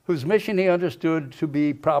 whose mission he understood to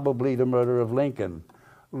be probably the murder of Lincoln.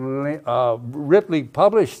 Ripley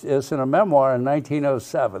published this in a memoir in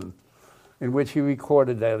 1907, in which he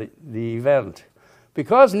recorded the event.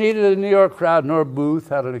 Because neither the New York crowd nor Booth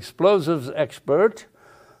had an explosives expert,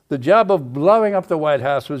 the job of blowing up the White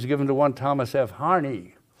House was given to one Thomas F.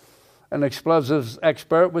 Harney, an explosives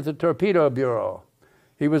expert with the Torpedo Bureau.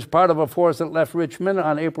 He was part of a force that left Richmond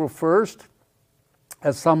on April 1st.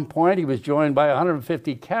 At some point, he was joined by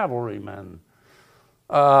 150 cavalrymen,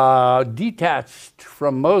 detached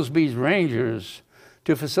from Mosby's Rangers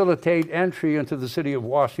to facilitate entry into the city of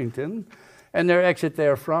Washington and their exit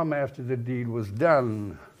therefrom after the deed was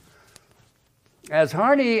done. As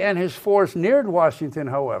Harney and his force neared Washington,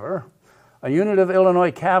 however, a unit of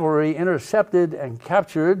Illinois cavalry intercepted and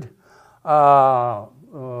captured Harney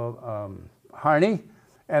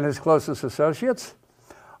and his closest associates.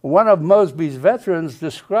 One of Mosby's veterans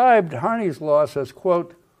described Harney's loss as,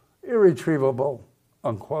 quote, irretrievable,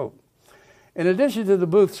 unquote. In addition to the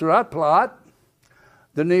Booth-Surratt plot,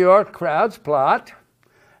 the New York crowd's plot,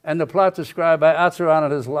 and the plot described by Atzerott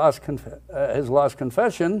and his lost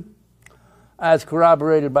confession, as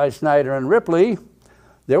corroborated by Snyder and Ripley,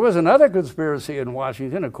 there was another conspiracy in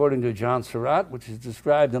Washington, according to John Surratt, which is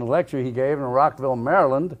described in a lecture he gave in Rockville,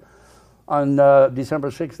 Maryland, on December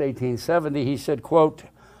 6, 1870. He said, quote,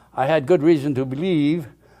 I had good reason to believe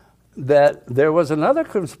that there was another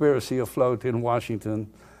conspiracy afloat in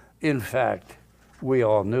Washington. In fact, we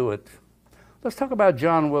all knew it. Let's talk about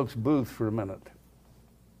John Wilkes Booth for a minute.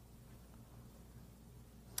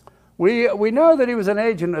 We know that he was an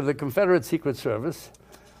agent of the Confederate Secret Service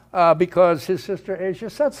because his sister Asia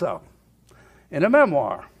said so in a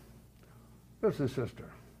memoir. This is his sister,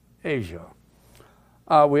 Asia.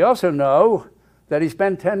 We also know that he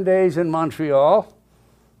spent 10 days in Montreal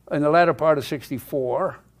in the latter part of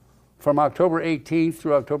 '64, from October 18th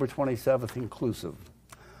through October 27th inclusive.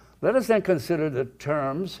 Let us then consider the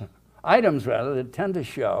items that tend to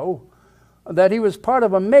show that he was part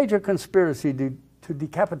of a major conspiracy to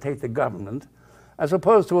decapitate the government, as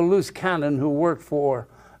opposed to a loose cannon who worked for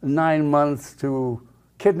 9 months to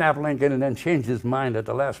kidnap Lincoln and then change his mind at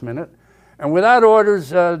the last minute, and without orders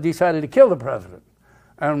decided to kill the president.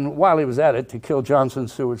 And while he was at it, to kill Johnson,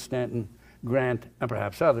 Seward, Stanton, Grant, and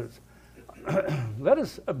perhaps others. Let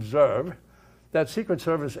us observe that Secret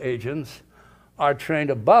Service agents are trained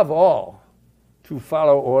above all to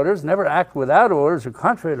follow orders, never act without orders or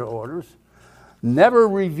contrary to orders, never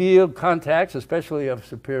reveal contacts, especially of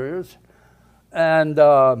superiors. And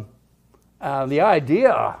the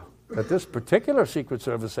idea that this particular Secret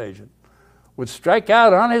Service agent would strike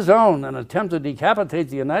out on his own and attempt to decapitate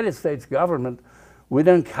the United States government with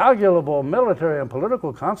incalculable military and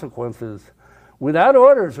political consequences without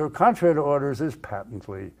orders or contrary to orders is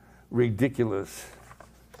patently ridiculous.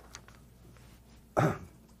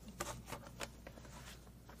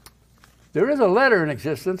 There is a letter in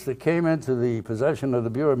existence that came into the possession of the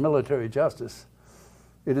Bureau of Military Justice.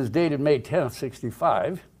 It is dated May 10th,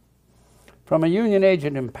 65, from a Union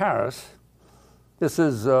agent in Paris. This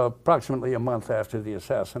is approximately a month after the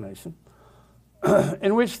assassination,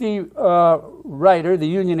 in which the writer, the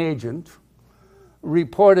Union agent,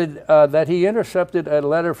 reported that he intercepted a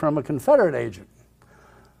letter from a Confederate agent,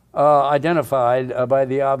 identified by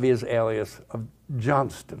the obvious alias of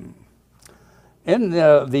Johnston. In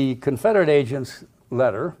the Confederate agent's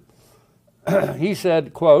letter, he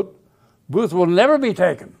said, quote, "Booth will never be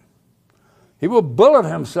taken. He will bullet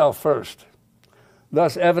himself first,"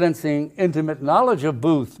 thus evidencing intimate knowledge of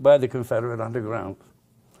Booth by the Confederate underground.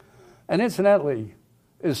 And incidentally,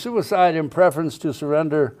 is suicide in preference to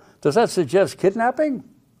surrender, does that suggest kidnapping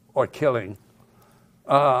or killing?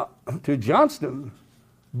 To Johnston,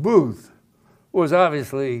 Booth was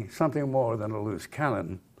obviously something more than a loose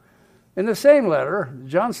cannon. In the same letter,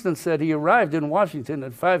 Johnston said he arrived in Washington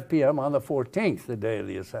at 5 p.m. on the 14th, the day of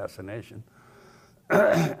the assassination.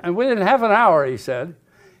 And within half an hour, he said,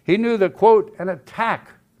 he knew that, quote, an attack,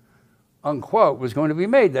 unquote, was going to be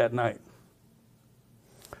made that night.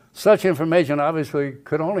 Such information obviously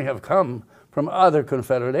could only have come from other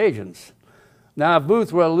Confederate agents. Now, if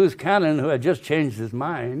Booth were a loose cannon who had just changed his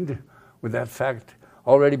mind, would that fact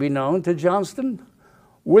already be known to Johnston?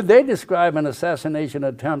 Would they describe an assassination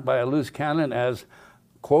attempt by a loose cannon as,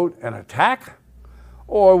 quote, an attack?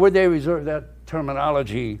 Or would they reserve that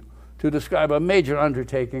terminology to describe a major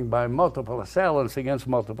undertaking by multiple assailants against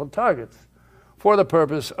multiple targets for the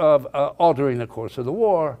purpose of altering the course of the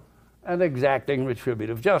war and exacting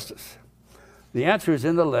retributive justice? The answer is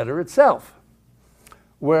in the letter itself,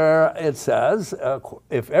 where it says,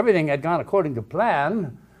 if everything had gone according to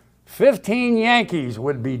plan, 15 Yankees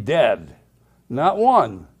would be dead. Not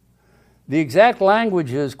one. The exact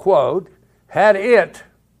language is, quote, had it,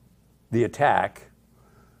 the attack,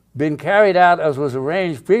 been carried out as was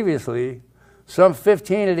arranged previously, some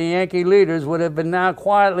 15 of the Yankee leaders would have been now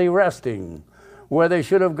quietly resting where they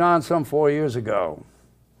should have gone some 4 years ago.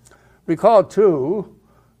 Recall, too,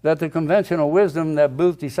 that the conventional wisdom that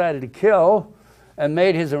Booth decided to kill and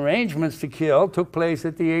made his arrangements to kill took place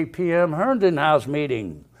at the 8 p.m. Herndon House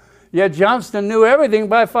meeting. Yet Johnston knew everything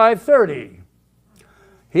by 5:30.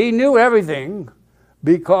 He knew everything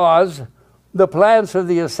because the plans for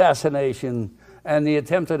the assassination and the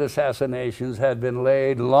attempted assassinations had been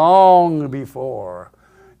laid long before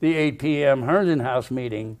the 8 p.m. Herndon House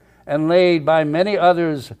meeting and laid by many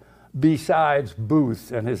others besides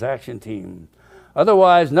Booth and his action team.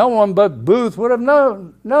 Otherwise, no one but Booth would have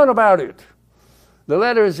known about it. The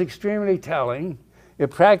letter is extremely telling.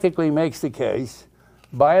 It practically makes the case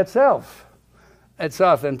by itself. Its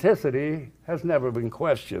authenticity has never been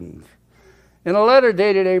questioned. In a letter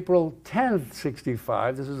dated April 10th,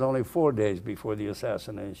 65, this is only 4 days before the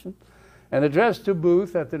assassination, and addressed to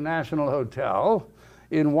Booth at the National Hotel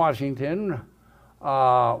in Washington,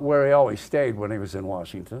 where he always stayed when he was in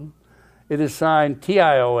Washington. It is signed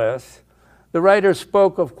TIOS. The writer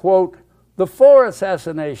spoke of, quote, the 4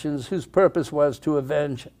 assassinations whose purpose was to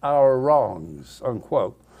avenge our wrongs,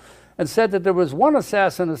 unquote, and said that there was 1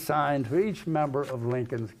 assassin assigned for each member of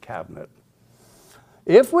Lincoln's cabinet.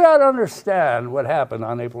 If we are to understand what happened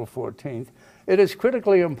on April 14th, it is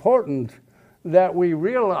critically important that we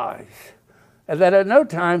realize that at no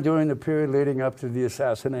time during the period leading up to the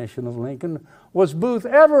assassination of Lincoln was Booth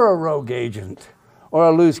ever a rogue agent or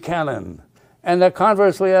a loose cannon, and that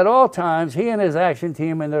conversely at all times he and his action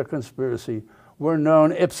team and their conspiracy were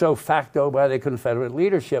known ipso facto by the Confederate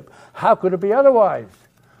leadership. How could it be otherwise?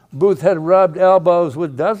 Booth had rubbed elbows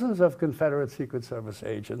with dozens of Confederate Secret Service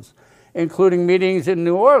agents, including meetings in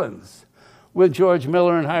New Orleans with George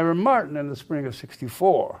Miller and Hiram Martin in the spring of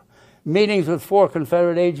 64, meetings with 4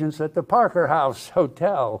 Confederate agents at the Parker House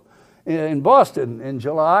Hotel in Boston in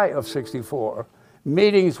July of 64,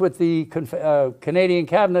 meetings with the Canadian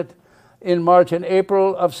cabinet in March and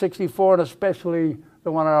April of 64, and especially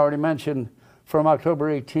the one I already mentioned from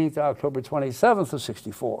October 18th to October 27th of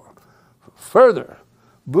 64. Further,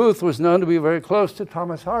 Booth was known to be very close to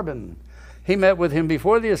Thomas Harbin. He met with him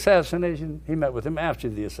before the assassination. He met with him after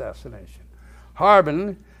the assassination.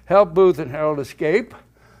 Harbin helped Booth and Harold escape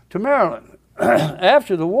to Maryland.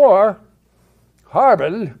 After the war,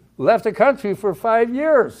 Harbin left the country for 5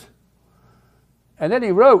 years. And then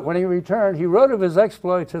he wrote, when he returned, he wrote of his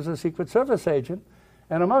exploits as a Secret Service agent.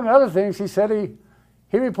 And among other things, he said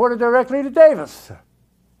he reported directly to Davis.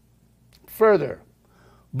 Further,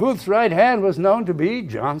 Booth's right hand was known to be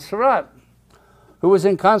John Surratt, who was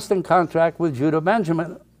in constant contact with Judah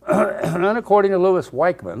Benjamin. And according to Louis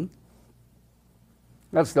Weichman,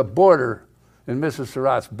 That's the boarder in Mrs.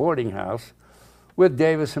 Surratt's boarding house with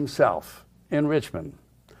Davis himself in Richmond.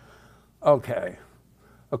 Okay.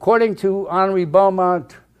 According to Henri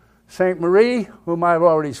Beaumont St. Marie, whom I've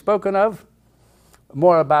already spoken of,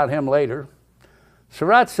 more about him later,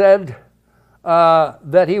 Surratt said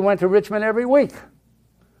that he went to Richmond every week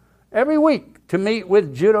to meet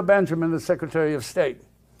with Judah Benjamin, the Secretary of State.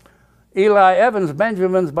 Eli Evans,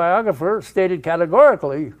 Benjamin's biographer, stated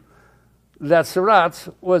categorically that Surratt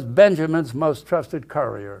was Benjamin's most trusted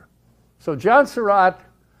courier. So John Surratt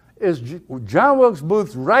is John Wilkes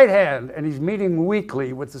Booth's right hand, and he's meeting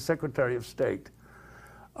weekly with the Secretary of State,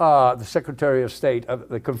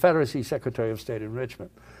 the Confederacy Secretary of State in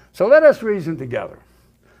Richmond. So let us reason together.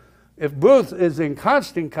 If Booth is in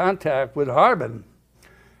constant contact with Harbin,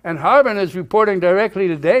 and Harbin is reporting directly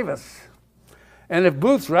to Davis, and if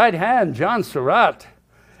Booth's right hand, John Surratt,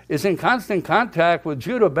 is in constant contact with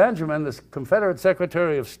Judah Benjamin, the Confederate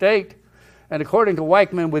Secretary of State, and according to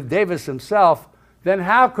Weichman, with Davis himself, then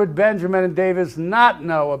how could Benjamin and Davis not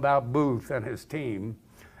know about Booth and his team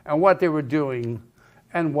and what they were doing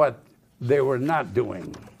and what they were not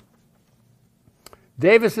doing?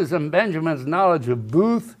 Davis's and Benjamin's knowledge of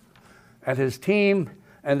Booth and his team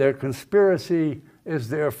and their conspiracy is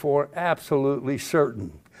therefore absolutely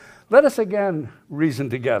certain. Let us again reason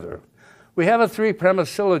together. We have a three-premise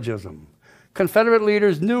syllogism. Confederate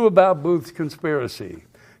leaders knew about Booth's conspiracy.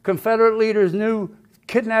 Confederate leaders knew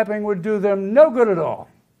kidnapping would do them no good at all.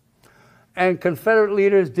 And Confederate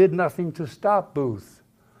leaders did nothing to stop Booth.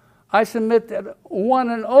 I submit that one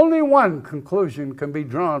and only one conclusion can be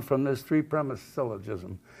drawn from this three-premise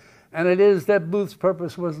syllogism, and it is that Booth's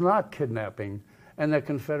purpose was not kidnapping, and that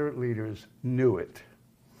Confederate leaders knew it.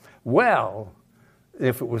 Well,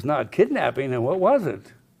 if it was not kidnapping, then what was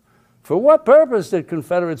it? For what purpose did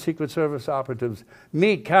Confederate Secret Service operatives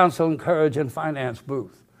meet, counsel, encourage, and finance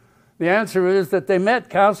Booth? The answer is that they met,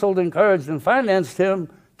 counseled, encouraged, and financed him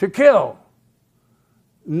to kill,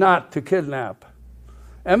 not to kidnap.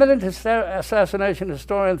 Eminent assassination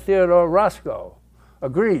historian Theodore Roscoe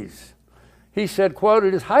agrees. He said, quote,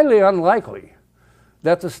 "It is highly unlikely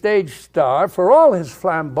that the stage star, for all his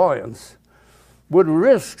flamboyance, would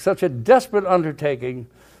risk such a desperate undertaking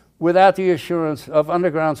without the assurance of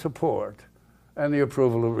underground support and the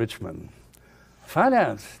approval of Richmond."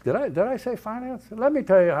 Finance. Did I say finance? Let me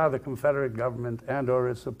tell you how the Confederate government and or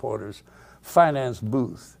its supporters financed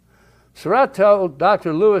Booth. Surratt told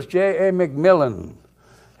Dr. Lewis J. A. McMillan,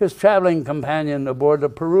 his traveling companion aboard the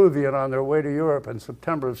Peruvian on their way to Europe in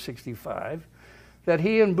September of '65, that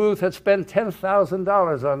he and Booth had spent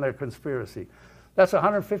 $10,000 on their conspiracy. That's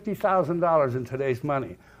 $150,000 in today's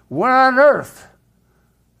money. Where on earth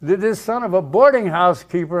did this son of a boarding house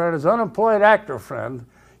keeper and his unemployed actor friend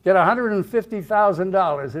get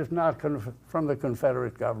 $150,000, if not from the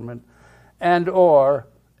Confederate government and or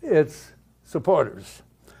its supporters?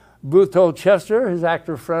 Booth told Chester, his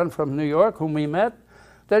actor friend from New York, whom we met,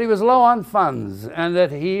 that he was low on funds and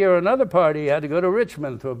that he or another party had to go to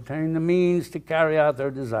Richmond to obtain the means to carry out their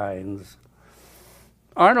designs.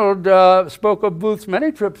 Arnold spoke of Booth's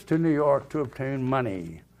many trips to New York to obtain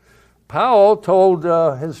money. Powell told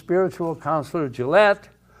his spiritual counselor Gillette,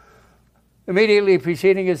 immediately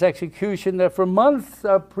preceding his execution, that for months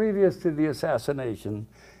previous to the assassination,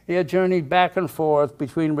 he had journeyed back and forth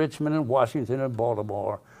between Richmond and Washington and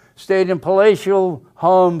Baltimore, stayed in palatial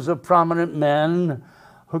homes of prominent men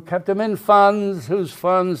who kept him in funds,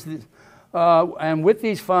 and with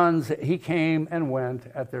these funds he came and went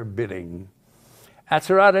at their bidding.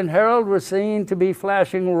 Atzerodt and Harold were seen to be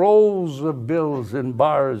flashing rolls of bills in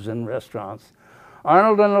bars and restaurants.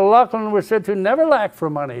 Arnold and O'Loughlin were said to never lack for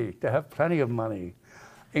money, to have plenty of money,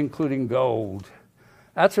 including gold.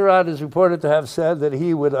 Atzerodt is reported to have said that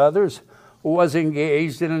he, with others, was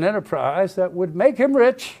engaged in an enterprise that would make him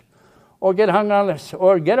rich or get him hung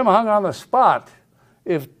on the spot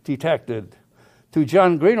if detected. To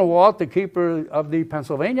John Greenewalt, the keeper of the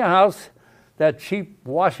Pennsylvania House, that cheap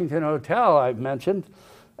Washington hotel I mentioned,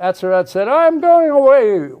 Atzerodt said, "I'm going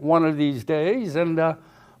away one of these days,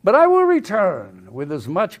 but I will return with as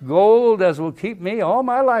much gold as will keep me all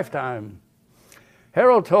my lifetime."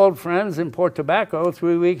 Harold told friends in Port Tobacco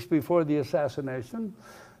 3 weeks before the assassination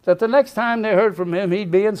that the next time they heard from him,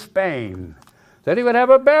 he'd be in Spain, that he would have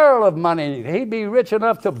a barrel of money, he'd be rich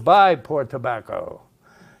enough to buy Port Tobacco.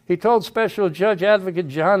 He told Special Judge Advocate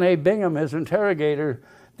John A. Bingham, his interrogator,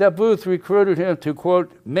 that Booth recruited him to,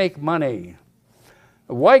 quote, make money.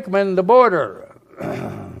 Weichman, the boarder,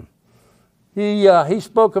 he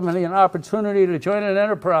spoke of an opportunity to join an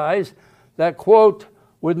enterprise that, quote,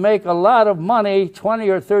 would make a lot of money, 20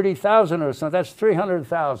 or 30,000 or so, that's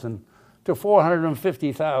 300,000 to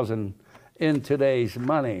 $450,000 in today's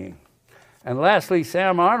money. And lastly,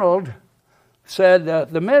 Sam Arnold said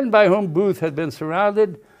the men by whom Booth had been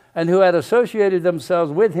surrounded and who had associated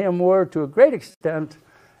themselves with him were, to a great extent,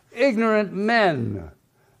 ignorant men.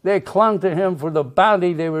 They clung to him for the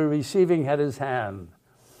bounty they were receiving at his hand.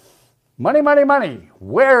 Money, money, money.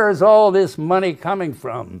 Where is all this money coming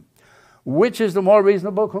from? Which is the more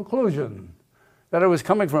reasonable conclusion? That it was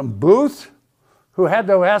coming from Booth, who had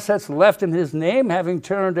no assets left in his name, having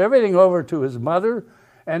turned everything over to his mother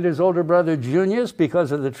and his older brother Junius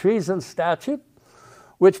because of the treason statute,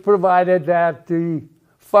 which provided that the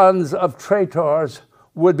funds of traitors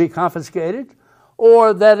would be confiscated,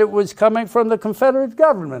 or that it was coming from the Confederate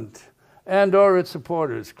government and or its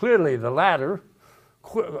supporters. Clearly the latter.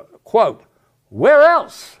 Quote, where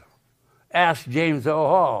else? Asked James O.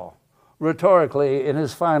 Hall, rhetorically in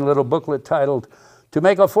his fine little booklet titled, To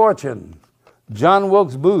Make a Fortune, John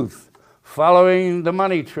Wilkes Booth, Following the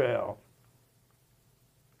Money Trail.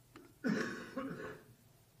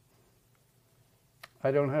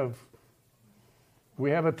 We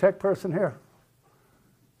have a tech person here.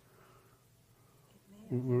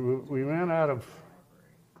 We ran out of,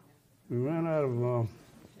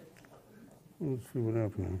 let's see what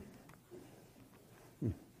happened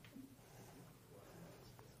here.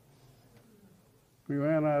 We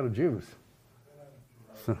ran out of juice.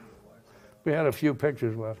 So we had a few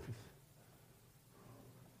pictures left.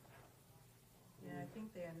 Yeah, I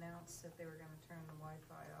think they announced that they were going to turn the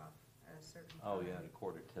Wi-Fi off at a certain time. Oh, yeah, at a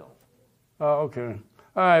quarter till. Oh, okay.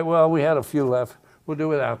 All right, well, we had a few left. We'll do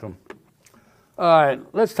without them. All right,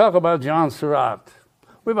 let's talk about John Surratt.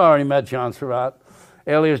 We've already met John Surratt,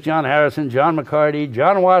 alias John Harrison, John McCarty,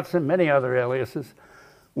 John Watson, many other aliases.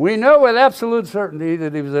 We know with absolute certainty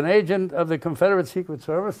that he was an agent of the Confederate Secret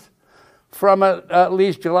Service from at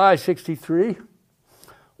least July '63.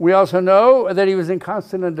 We also know that he was in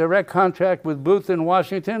constant and direct contact with Booth in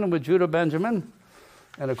Washington and with Judah Benjamin,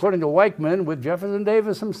 and according to Weichman, with Jefferson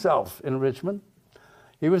Davis himself in Richmond.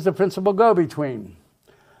 He was the principal go-between.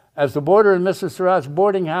 As the boarder in Mr. Surratt's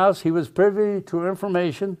boarding house, he was privy to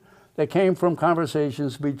information that came from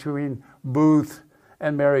conversations between Booth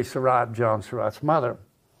and Mary Surratt, John Surratt's mother.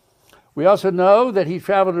 We also know that he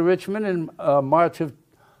traveled to Richmond in on March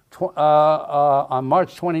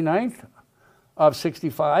 29th of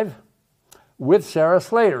 '65 with Sarah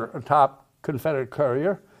Slater, a top Confederate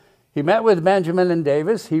courier. He met with Benjamin and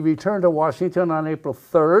Davis. He returned to Washington on April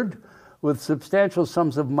 3rd with substantial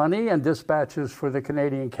sums of money and dispatches for the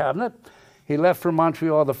Canadian cabinet. He left for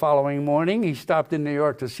Montreal the following morning. He stopped in New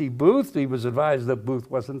York to see Booth. He was advised that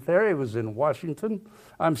Booth wasn't there. He was in Washington.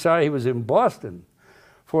 He was in Boston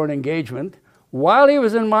for an engagement. While he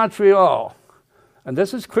was in Montreal, and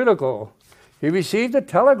this is critical, he received a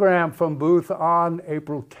telegram from Booth on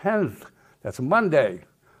April 10th. That's Monday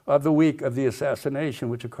of the week of the assassination,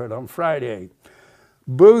 which occurred on Friday.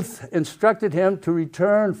 Booth instructed him to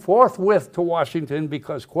return forthwith to Washington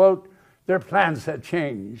because, quote, their plans had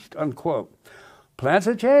changed, unquote. Plans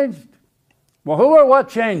had changed? Well, who or what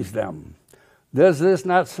changed them? Does this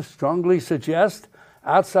not strongly suggest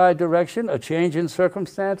outside direction, a change in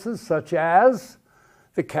circumstances, such as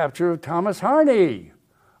the capture of Thomas Harney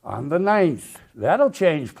on the 9th? That'll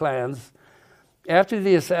change plans. After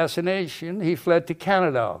the assassination, he fled to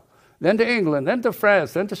Canada, then to England, then to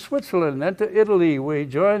France, then to Switzerland, then to Italy, where he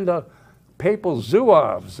joined the papal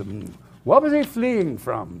Zouaves. And what was he fleeing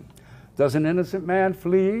from? Does an innocent man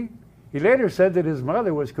flee? He later said that his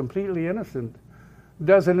mother was completely innocent.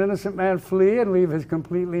 Does an innocent man flee and leave his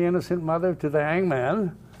completely innocent mother to the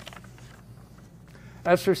hangman?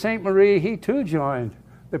 As for St. Marie, he too joined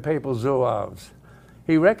the papal Zouaves.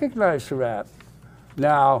 He recognized Surratt,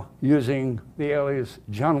 now using the alias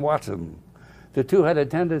John Watson. The two had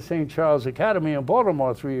attended St. Charles Academy in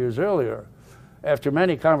Baltimore 3 years earlier. After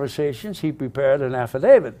many conversations, he prepared an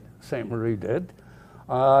affidavit, St. Marie did,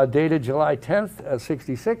 dated July 10th,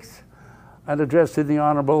 '66, and addressed to the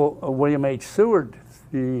Honorable William H. Seward,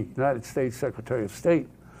 the United States Secretary of State.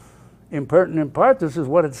 In part, this is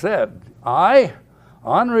what it said. I,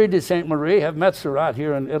 Henri de St. Marie, have met Surratt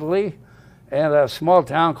here in Italy in a small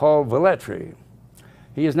town called Velletri.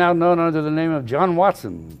 He is now known under the name of John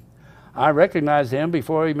Watson. I recognized him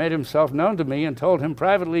before he made himself known to me and told him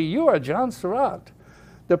privately, you are John Surratt,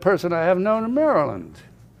 the person I have known in Maryland.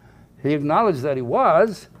 He acknowledged that he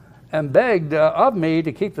was and begged of me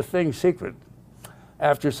to keep the thing secret.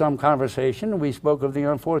 After some conversation, we spoke of the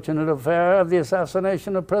unfortunate affair of the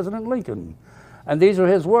assassination of President Lincoln. And these are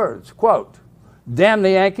his words, quote, damn the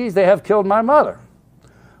Yankees, they have killed my mother.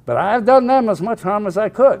 But I have done them as much harm as I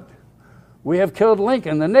could. We have killed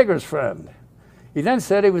Lincoln, the nigger's friend. He then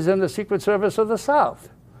said he was in the Secret Service of the South.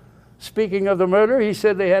 Speaking of the murder, he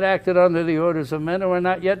said they had acted under the orders of men who are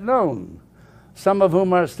not yet known, some of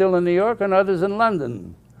whom are still in New York and others in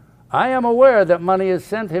London. I am aware that money is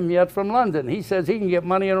sent him yet from London. He says he can get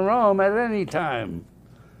money in Rome at any time.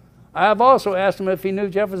 I have also asked him if he knew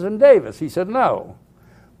Jefferson Davis. He said no,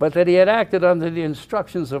 but that he had acted under the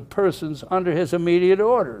instructions of persons under his immediate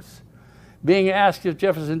orders. Being asked if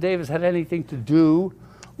Jefferson Davis had anything to do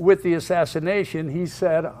with the assassination, he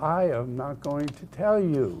said, I am not going to tell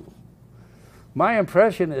you. My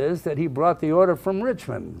impression is that he brought the order from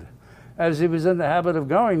Richmond, as he was in the habit of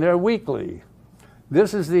going there weekly.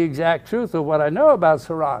 This is the exact truth of what I know about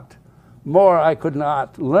Surratt. More I could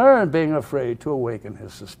not learn, being afraid to awaken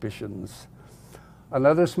his suspicions.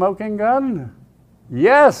 Another smoking gun?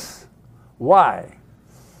 Yes. Why?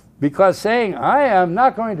 Because saying, I am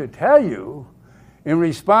not going to tell you, in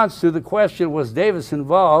response to the question, was Davis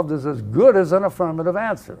involved, is as good as an affirmative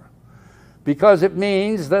answer. Because it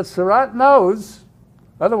means that Surratt knows.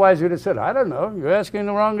 Otherwise, you'd have said, I don't know, you're asking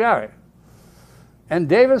the wrong guy. And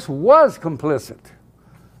Davis was complicit.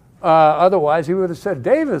 Otherwise, he would have said,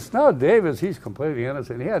 Davis, no, Davis, he's completely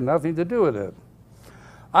innocent. He had nothing to do with it.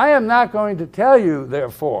 I am not going to tell you,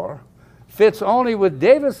 therefore, fits only with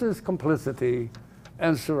Davis's complicity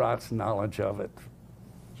and Surratt's knowledge of it.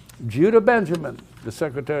 Judah Benjamin, the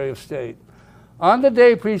Secretary of State, on the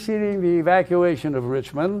day preceding the evacuation of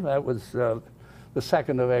Richmond, that was the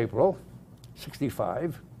 2nd of April,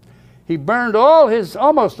 65, he burned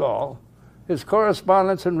almost all his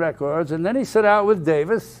correspondence and records, and then he set out with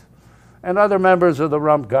Davis and other members of the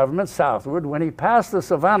Rump government southward. When he passed the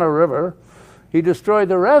Savannah River, he destroyed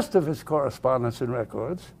the rest of his correspondence and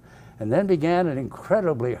records, and then began an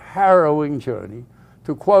incredibly harrowing journey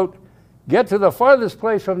to, quote, get to the farthest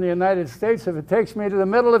place from the United States if it takes me to the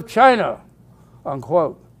middle of China,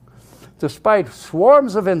 unquote. Despite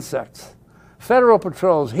swarms of insects, federal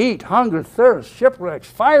patrols, heat, hunger, thirst, shipwrecks,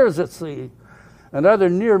 fires at sea, and other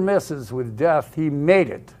near misses with death, he made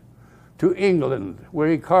it to England, where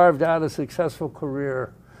he carved out a successful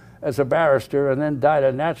career as a barrister and then died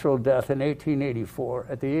a natural death in 1884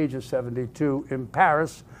 at the age of 72 in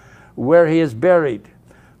Paris, where he is buried.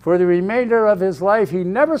 For the remainder of his life, he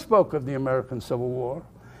never spoke of the American Civil War,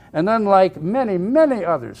 and unlike many, many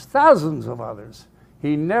others, thousands of others,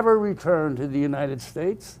 he never returned to the United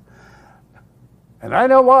States. And I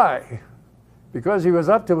know why. Because he was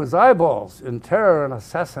up to his eyeballs in terror and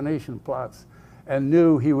assassination plots and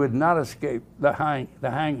knew he would not escape the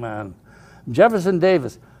hangman. Jefferson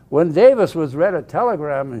Davis. When Davis was read a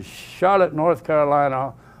telegram in Charlotte, North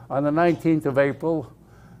Carolina on the 19th of April,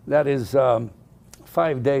 that is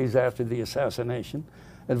 5 days after the assassination,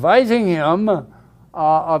 advising him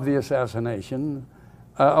of the assassination,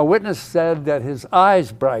 a witness said that his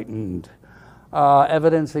eyes brightened,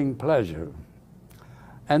 evidencing pleasure.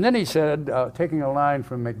 And then he said, taking a line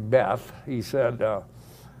from Macbeth, he said,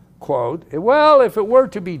 quote, well, if it were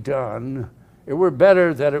to be done, it were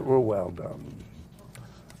better that it were well done.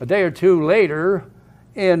 A day or two later,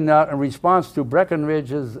 in response to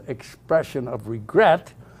Breckinridge's expression of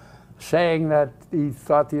regret, saying that he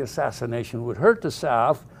thought the assassination would hurt the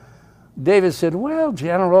South, Davis said, well,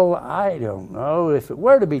 General, I don't know. If it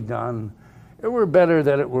were to be done, it were better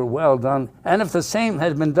that it were well done. And if the same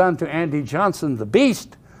had been done to Andy Johnson, the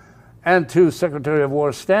Beast, and to Secretary of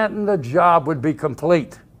War Stanton, the job would be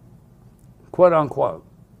complete, quote unquote.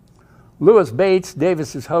 Lewis Bates,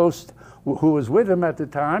 Davis's host, who was with him at the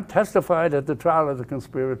time, testified at the trial of the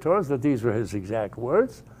conspirators that these were his exact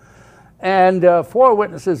words. And 4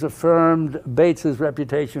 witnesses affirmed Bates's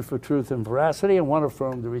reputation for truth and veracity, and 1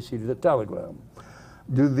 affirmed the receipt of the telegram.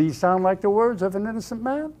 Do these sound like the words of an innocent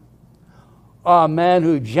man? A man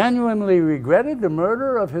who genuinely regretted the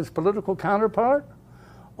murder of his political counterpart?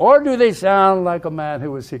 Or do they sound like a man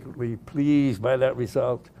who was secretly pleased by that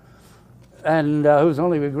result and whose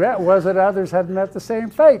only regret was that others had met the same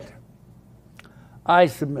fate? I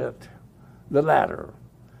submit the latter.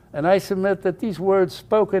 And I submit that these words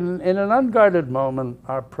spoken in an unguarded moment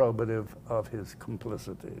are probative of his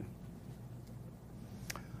complicity.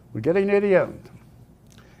 We're getting near the end.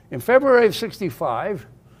 In February of 65,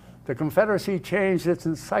 the Confederacy changed its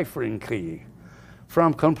enciphering key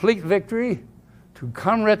from complete victory to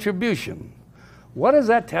come retribution. What does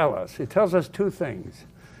that tell us? It tells us 2 things.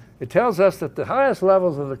 It tells us that the highest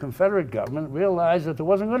levels of the Confederate government realized that there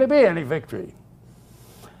wasn't going to be any victory.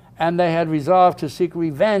 And they had resolved to seek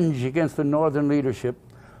revenge against the Northern leadership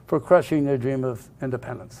for crushing their dream of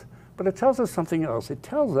independence. But it tells us something else. It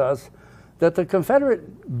tells us that the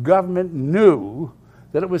Confederate government knew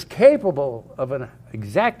that it was capable of an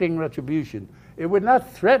exacting retribution It would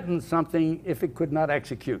not threaten something if it could not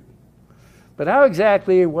execute. But how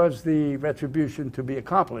exactly was the retribution to be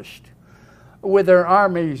accomplished? With their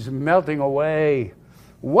armies melting away,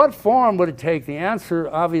 what form would it take? The answer,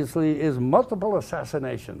 obviously, is multiple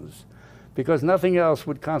assassinations, because nothing else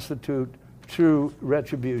would constitute true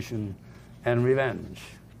retribution and revenge.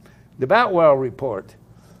 The Boutwell Report.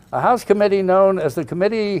 A House committee known as the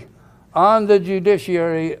Committee on the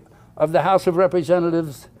Judiciary of the House of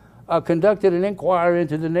Representatives conducted an inquiry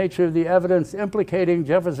into the nature of the evidence implicating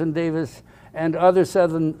Jefferson Davis and other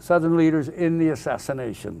Southern leaders in the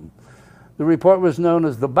assassination. The report was known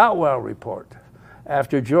as the Boutwell Report,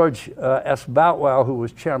 after George S. Boutwell, who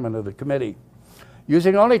was chairman of the committee.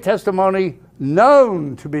 Using only testimony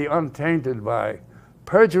known to be untainted by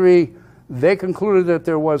perjury, they concluded that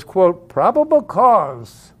there was, quote, probable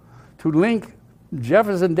cause to link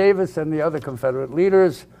Jefferson Davis and the other Confederate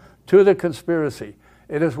leaders to the conspiracy.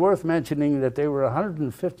 It is worth mentioning that they were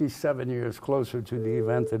 157 years closer to the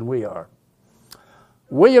event than we are.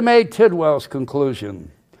 William A. Tidwell's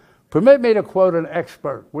conclusion. Permit me to quote an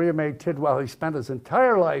expert, William A. Tidwell. He spent his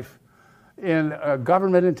entire life in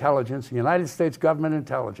government intelligence, United States government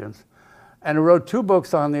intelligence, and wrote 2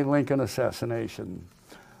 books on the Lincoln assassination.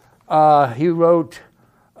 He wrote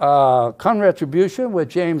Conretribution with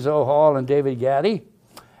James O. Hall and David Gaddy,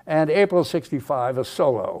 and April '65, a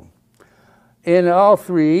solo. In all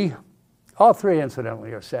three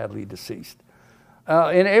incidentally are sadly deceased.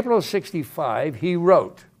 In April '65, he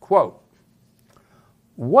wrote, quote,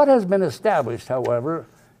 what has been established, however,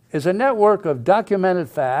 is a network of documented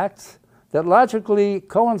facts that logically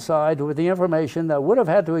coincide with the information that would have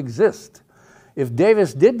had to exist if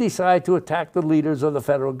Davis did decide to attack the leaders of the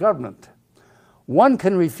federal government. One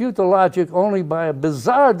can refute the logic only by a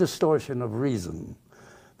bizarre distortion of reason.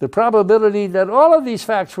 The probability that all of these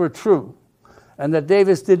facts were true and that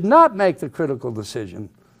Davis did not make the critical decision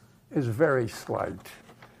is very slight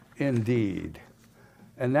indeed.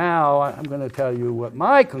 And now I'm going to tell you what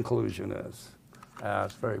my conclusion is.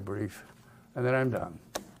 It's very brief, and then I'm done.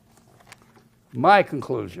 My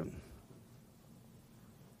conclusion.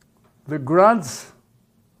 The grunts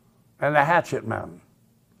and the hatchet men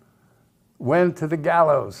went to the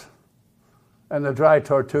gallows and the dry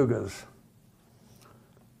tortugas,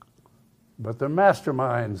 but the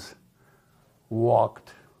masterminds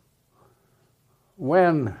walked.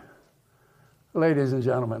 When, ladies and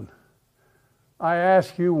gentlemen, I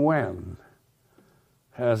ask you, when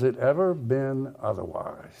has it ever been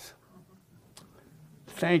otherwise?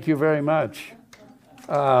 Thank you very much.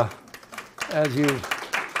 As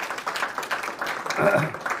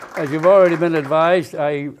you've already been advised,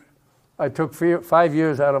 I took 5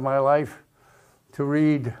 years out of my life to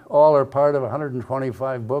read all or part of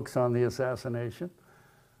 125 books on the assassination,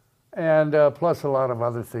 and plus a lot of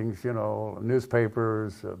other things, you know,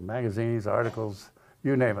 newspapers, magazines, articles,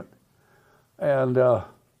 you name it. And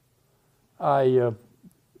I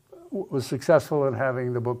was successful in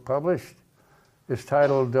having the book published. It's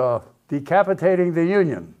titled Decapitating the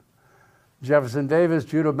Union, Jefferson Davis,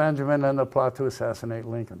 Judah Benjamin, and the Plot to Assassinate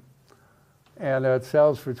Lincoln. And it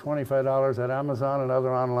sells for $25 at Amazon and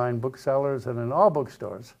other online booksellers and in all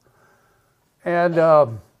bookstores. And,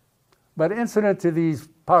 but incident to these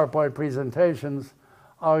PowerPoint presentations,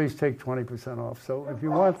 I always take 20% off. So if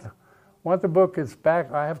you want the book, it's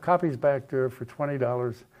back. I have copies back there for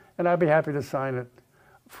 $20, and I'd be happy to sign it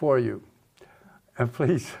for you. And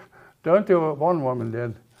please, don't do what one woman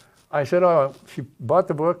did. I said, oh, she bought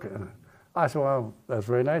the book, and I said, well, that's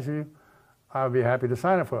very nice of you. I'll be happy to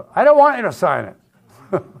sign it for her. I don't want you to sign it.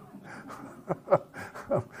 I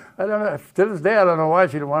don't know. To this day, I don't know why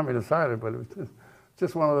she didn't want me to sign it, but it was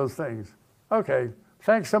just one of those things. Okay,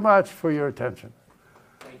 thanks so much for your attention.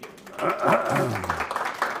 Thank you.